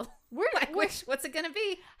reveal. We're Like, what's it going to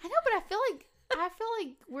be? I know, but I feel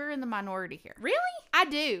like we're in the minority here. Really? I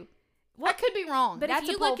do. I could be wrong. But That's if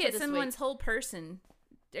a you poll look for at this someone's week. whole person,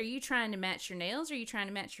 are you trying to match your nails or are you trying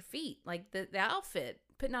to match your feet? Like the outfit,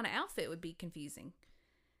 putting on an outfit would be confusing.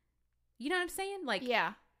 You know what I'm saying? Like,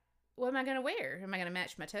 Yeah. what am I going to wear? Am I going to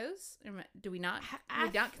match my toes? Do we not? I-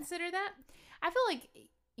 Do we not consider that? I feel like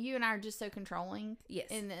you and I are just so controlling. Yes.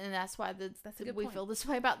 And that's why That's a good we point. feel this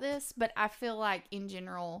way about this. But I feel like in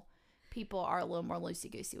general, people are a little more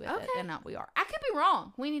loosey-goosey with it Okay. than not we are. I could be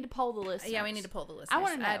wrong. We need to poll the listeners. Yeah, we need to pull the list. I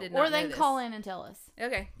want to know. did Or not they know can this. call in and tell us.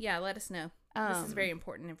 Okay. Yeah, let us know. This is Um, very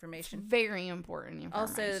important information. Very important information.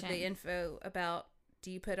 Also, the info about,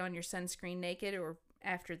 do you put on your sunscreen naked or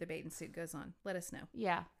after the bathing suit goes on? Let us know.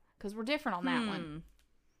 Yeah, because we're different on that one.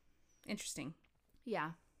 Interesting.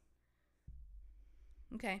 Yeah.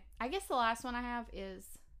 Okay. I guess the last one I have is,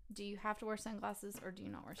 do you have to wear sunglasses or do you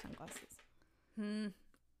not wear sunglasses?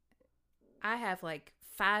 I have like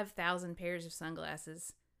 5,000 pairs of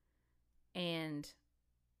sunglasses, and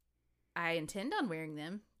I intend on wearing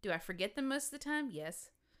them, Do I forget them most of the time? Yes.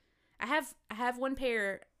 I have one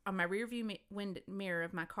pair on my rear view mirror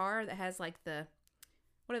of my car that has like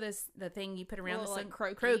what are those, the thing you put around the sun?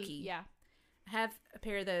 Like Croaky. Yeah. I have a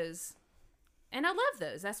pair of those. And I love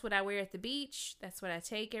those. That's what I wear at the beach. That's what I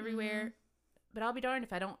take everywhere. Mhm. But I'll be darned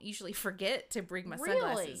if I don't usually forget to bring my Really?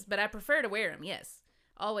 sunglasses. But I prefer to wear them, yes.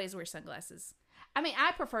 Always wear sunglasses. I mean,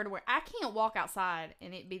 I prefer to wear. I can't walk outside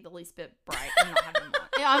and it be the least bit bright and not have them on.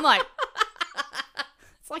 Yeah, I'm like,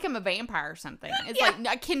 it's like I'm a vampire or something. It's Yeah. like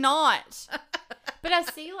I cannot. But I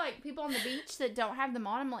see like people on the beach that don't have them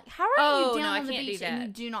on. I'm like, how are Oh, you no, down I on the can't do beach and that.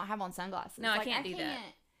 you do not have on sunglasses? No, I Like, can't do that.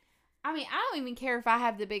 I mean, I don't even care if I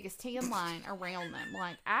have the biggest tan line around them.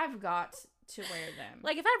 Like, I've got to wear them.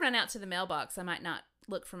 Like, if I run out to the mailbox, I might not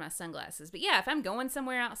look for my sunglasses. But yeah, if I'm going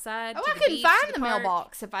somewhere outside, oh, to I the couldn't beach, find to the park,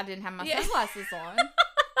 mailbox if I didn't have my Yeah. sunglasses on.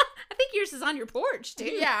 I think yours is on your porch, too.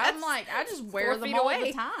 Yeah, I'm That's like, I just 4 wear them feet all away.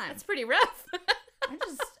 the time. That's pretty rough.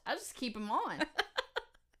 I just keep them on.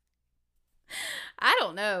 I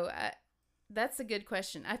don't know. That's a good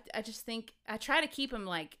question. I just think I try to keep them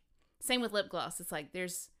like, same with lip gloss. It's like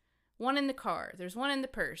there's one in the car, there's one in the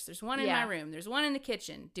purse, there's one in my Yeah. room, there's one in the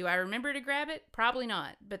kitchen. Do I remember to grab it? Probably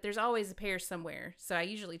not, but there's always a pair somewhere. So I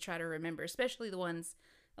usually try to remember, especially the ones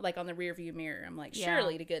like on the rear view mirror. I'm like, Yeah.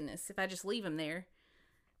 surely to goodness, if I just leave them there,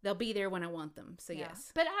 they'll be there when I want them. So Yeah.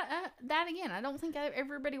 yes. But that again, I don't think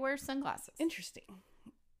everybody wears sunglasses. Interesting.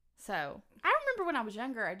 So I remember when I was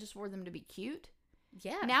younger, I just wore them to be cute.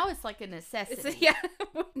 Yeah. Now it's like a necessity. yeah,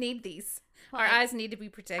 we need these. Our Like, eyes need to be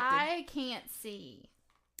protected. I can't see.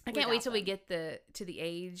 I can't wait without till we them. get to the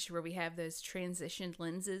age where we have those transitioned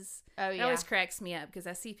lenses. Oh It yeah. always cracks me up because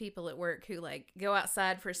I see people at work who like go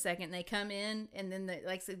outside for a second, and they come in, and then they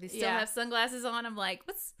like so they still Yeah. have sunglasses on. I'm like,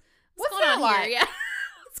 what's What's going that on like? here? Yeah,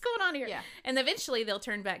 what's going on here? Yeah. And eventually they'll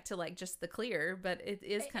turn back to like just the clear, but it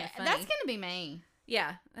is kind of funny. That's gonna be me.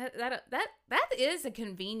 Yeah, that is a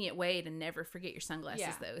convenient way to never forget your sunglasses.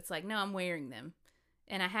 Yeah. Though it's like, no, I'm wearing them,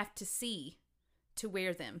 and I have to see to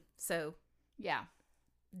wear them. So Yeah.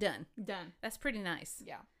 done. Done. That's pretty nice.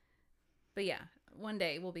 Yeah. But yeah, one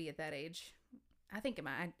day we'll be at that age. I think I'm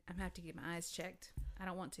gonna have to get my eyes checked. I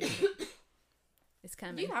don't want to. But it's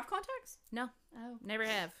coming. Do you have contacts? No, Oh. never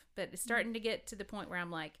have. But it's starting to get to the point where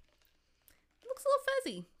I'm like, it looks a little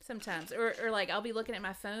fuzzy sometimes. Or like I'll be looking at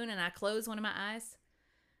my phone and I close one of my eyes.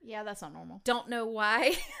 Yeah, that's not normal. Don't know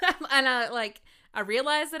why. And I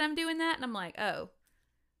realize that I'm doing that, and I'm like, oh,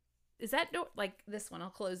 is that door, like this one? I'll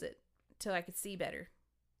close it till I could see better.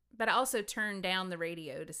 But I also turn down the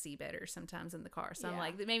radio to see better sometimes in the car. So I'm Yeah.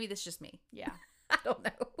 like, maybe that's just me. Yeah. I don't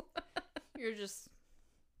know. You're just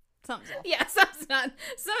something's off. Yeah, some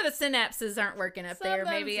of the synapses aren't working up there.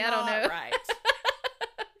 Maybe I don't know. Right.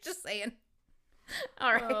 Just saying.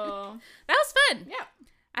 All right, Oh. that was fun. Yeah.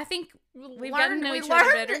 I think we've Learned- gotten to know we each other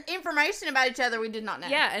learned better. information about each other we did not know.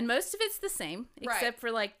 Yeah, and most of it's the same, Right. except for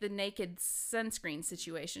like the naked sunscreen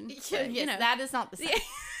situation. Yes, But, you know. that is not the same. Yeah.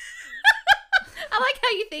 I like how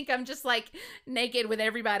you think I'm just like naked with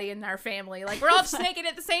everybody in our family. Like we're all just naked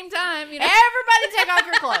at the same time. You know? Everybody take off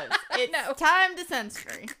your clothes. It's No. time to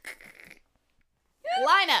sunscreen.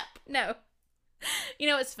 Line up. No. You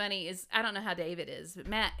know what's funny is I don't know how David is, but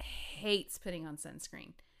Matt hates putting on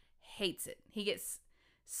sunscreen. Hates it. He gets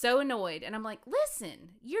so annoyed, and I'm like,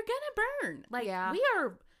 listen, you're gonna burn. Like Yeah. we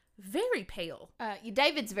are very pale.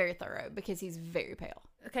 David's very thorough because he's very pale.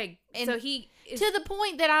 Okay, And so he is, To the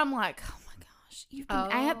point that I'm like, oh my gosh, you've been Oh.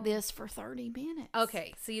 at this for 30 minutes.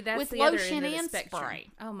 okay. See, that's With the other lotion end of the and spectrum. spray.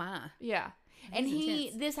 Oh my. Yeah. And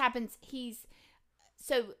He's intense. this happens,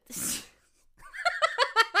 so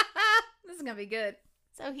This is gonna be good.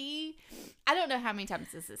 I don't know how many times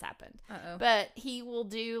this has happened, Uh-oh. but he will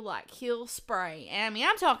do like, he'll spray. And I mean,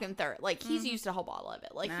 I'm talking thorough. Like he's used a whole bottle of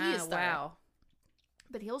it. Like he is thorough. Wow.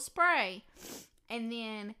 But he'll spray and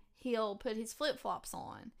then he'll put his flip-flops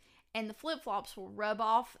on. And the flip-flops will rub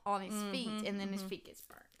off on his feet and then his feet gets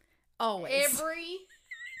burnt. Always. Every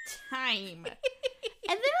time. And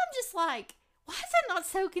then I'm just like, why is that not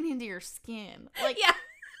soaking into your skin? Like, Yeah.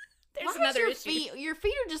 There's why is another your issue. your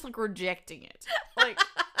feet are just like rejecting it. Like,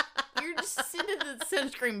 you're just sending the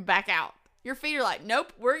sunscreen back out. Your feet are like,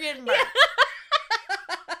 nope, we're getting burnt.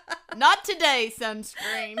 Not today,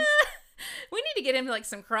 sunscreen. We need to get him like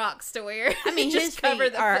some Crocs to wear. I mean, just his cover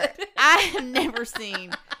feet the are. foot. I have never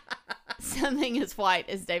seen something as white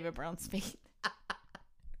as David Brown's feet.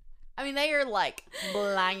 I mean, they are like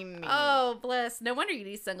blinding. Oh, bless. No wonder you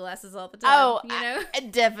need sunglasses all the time. Oh, you know?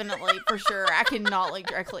 definitely for sure. I cannot look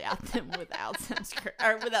directly at them without sunscreen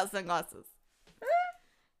or without sunglasses.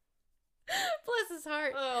 Bless his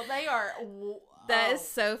heart. Oh, they are. That is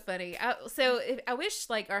so funny. I wish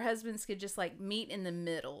like our husbands could just like meet in the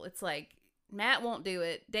middle. It's like Matt won't do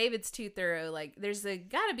it. David's too thorough. Like there's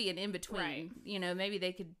got to be an in between. Right. You know, maybe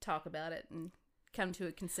they could talk about it and come to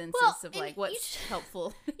a consensus of and like what's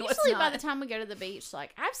helpful. and Usually, what's by not. the time we go to the beach,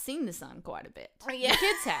 like I've seen the sun quite a bit. Yeah. The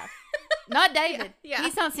kids have, not David. Yeah.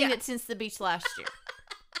 He's not seen Yeah. it since the beach last year.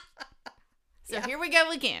 So Yeah. here we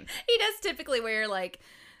go again. He does typically wear like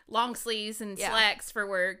long sleeves and Yeah. slacks for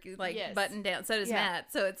work, like Yes. button down. So does Yeah.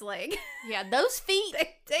 Matt. So it's like Yeah, those feet.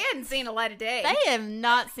 they hadn't seen a light of day. They have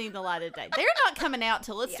not seen the light of day. They're not coming out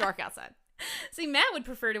till it's Yeah. dark outside. See, Matt would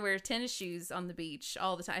prefer to wear tennis shoes on the beach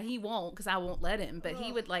all the time. He won't because I won't let him. But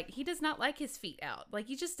he would he does not like his feet out. Like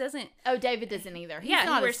he just doesn't. Oh, David doesn't either. He's Yeah,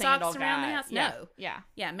 not he wears a sandal socks around the guy. house. Yeah. No. Yeah.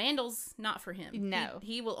 Yeah, Mandels not for him. No.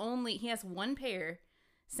 he will only. He has one pair.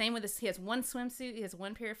 Same with this. He has one swimsuit. He has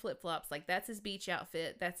one pair of flip flops. Like that's his beach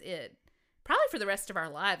outfit. That's it. Probably for the rest of our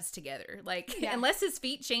lives together. Like Yeah. unless his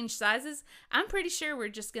feet change sizes, I'm pretty sure we're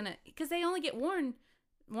just gonna because they only get worn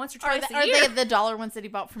once or Are twice they, a are year. they the dollar ones that he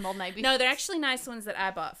bought from Old Navy? No, they're actually nice ones that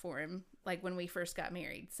I bought for him, like when we first got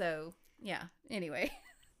married. So yeah. Anyway,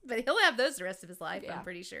 but he'll have those the rest of his life. Yeah. I'm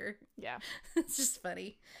pretty sure. Yeah. It's just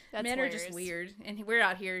funny. That's Men hilarious. are just weird, and we're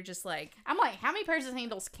out here just like. I'm like, how many pairs of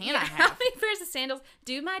sandals can I How have? many pairs of sandals?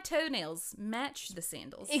 Do my toenails match the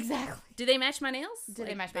sandals? Exactly. Do they match my nails? Do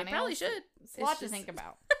they match my They probably nails? should. It's a lot to think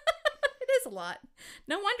about. It is a lot.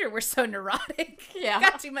 No wonder we're so neurotic. Yeah.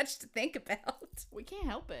 Got too much to think about. We can't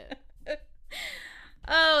help it.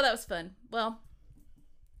 Oh, that was fun. Well,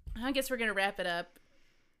 I guess we're gonna wrap it up.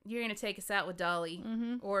 You're gonna take us out with Dolly,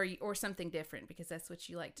 or something different because that's what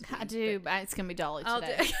you like to do. I do, but it's gonna be Dolly I'll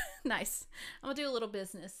today. do. Nice. I'm gonna do a little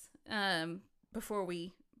business before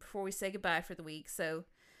we say goodbye for the week. So,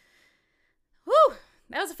 whoo,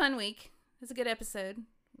 that was a fun week. It was a good episode.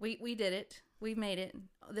 We did it. We made it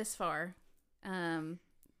this far.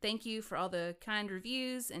 Thank you for all the kind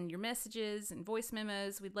reviews and your messages and voice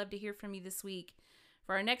memos. We'd love to hear from you this week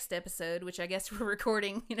for our next episode, which I guess we're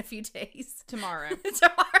recording in a few days. Tomorrow.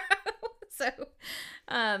 So,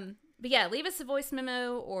 but yeah, leave us a voice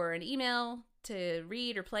memo or an email to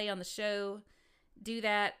read or play on the show. Do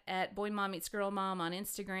that at Boy Mom Meets Girl Mom on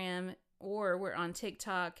Instagram, or we're on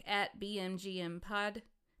TikTok at BMGMPod,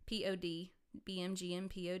 P-O-D,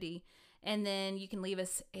 BMGMPOD. And then you can leave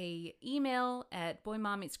us a email at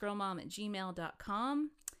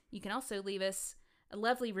boymommeetsgirlmom@gmail.com. You can also leave us a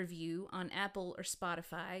lovely review on Apple or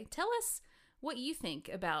Spotify. Tell us what you think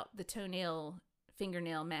about the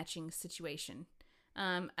fingernail matching situation.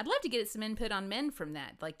 I'd love to get some input on men from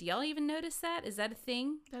that. Like, do y'all even notice that? Is that a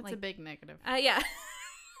thing? That's like, a big negative. yeah.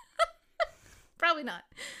 Probably not.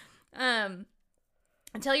 And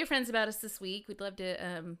tell your friends about us this week. We'd love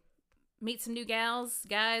to meet some new gals,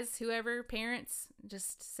 guys, whoever, parents.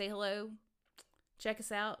 Just say hello. Check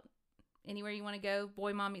us out. Anywhere you want to go.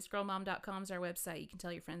 boymommeetsgirlmom.com is our website you can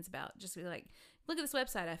tell your friends about. Just be like, look at this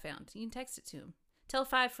website I found. You can text it to them. Tell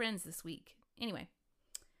 5 friends this week. Anyway.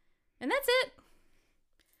 And that's it.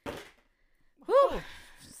 Whew.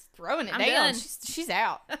 Just throwing it I'm down. done. She's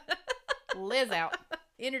out. Liz out.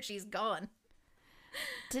 Energy's gone.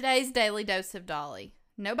 Today's daily dose of Dolly.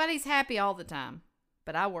 Nobody's happy all the time,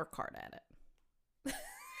 but I work hard at it.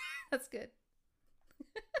 That's good.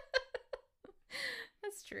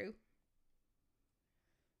 That's true.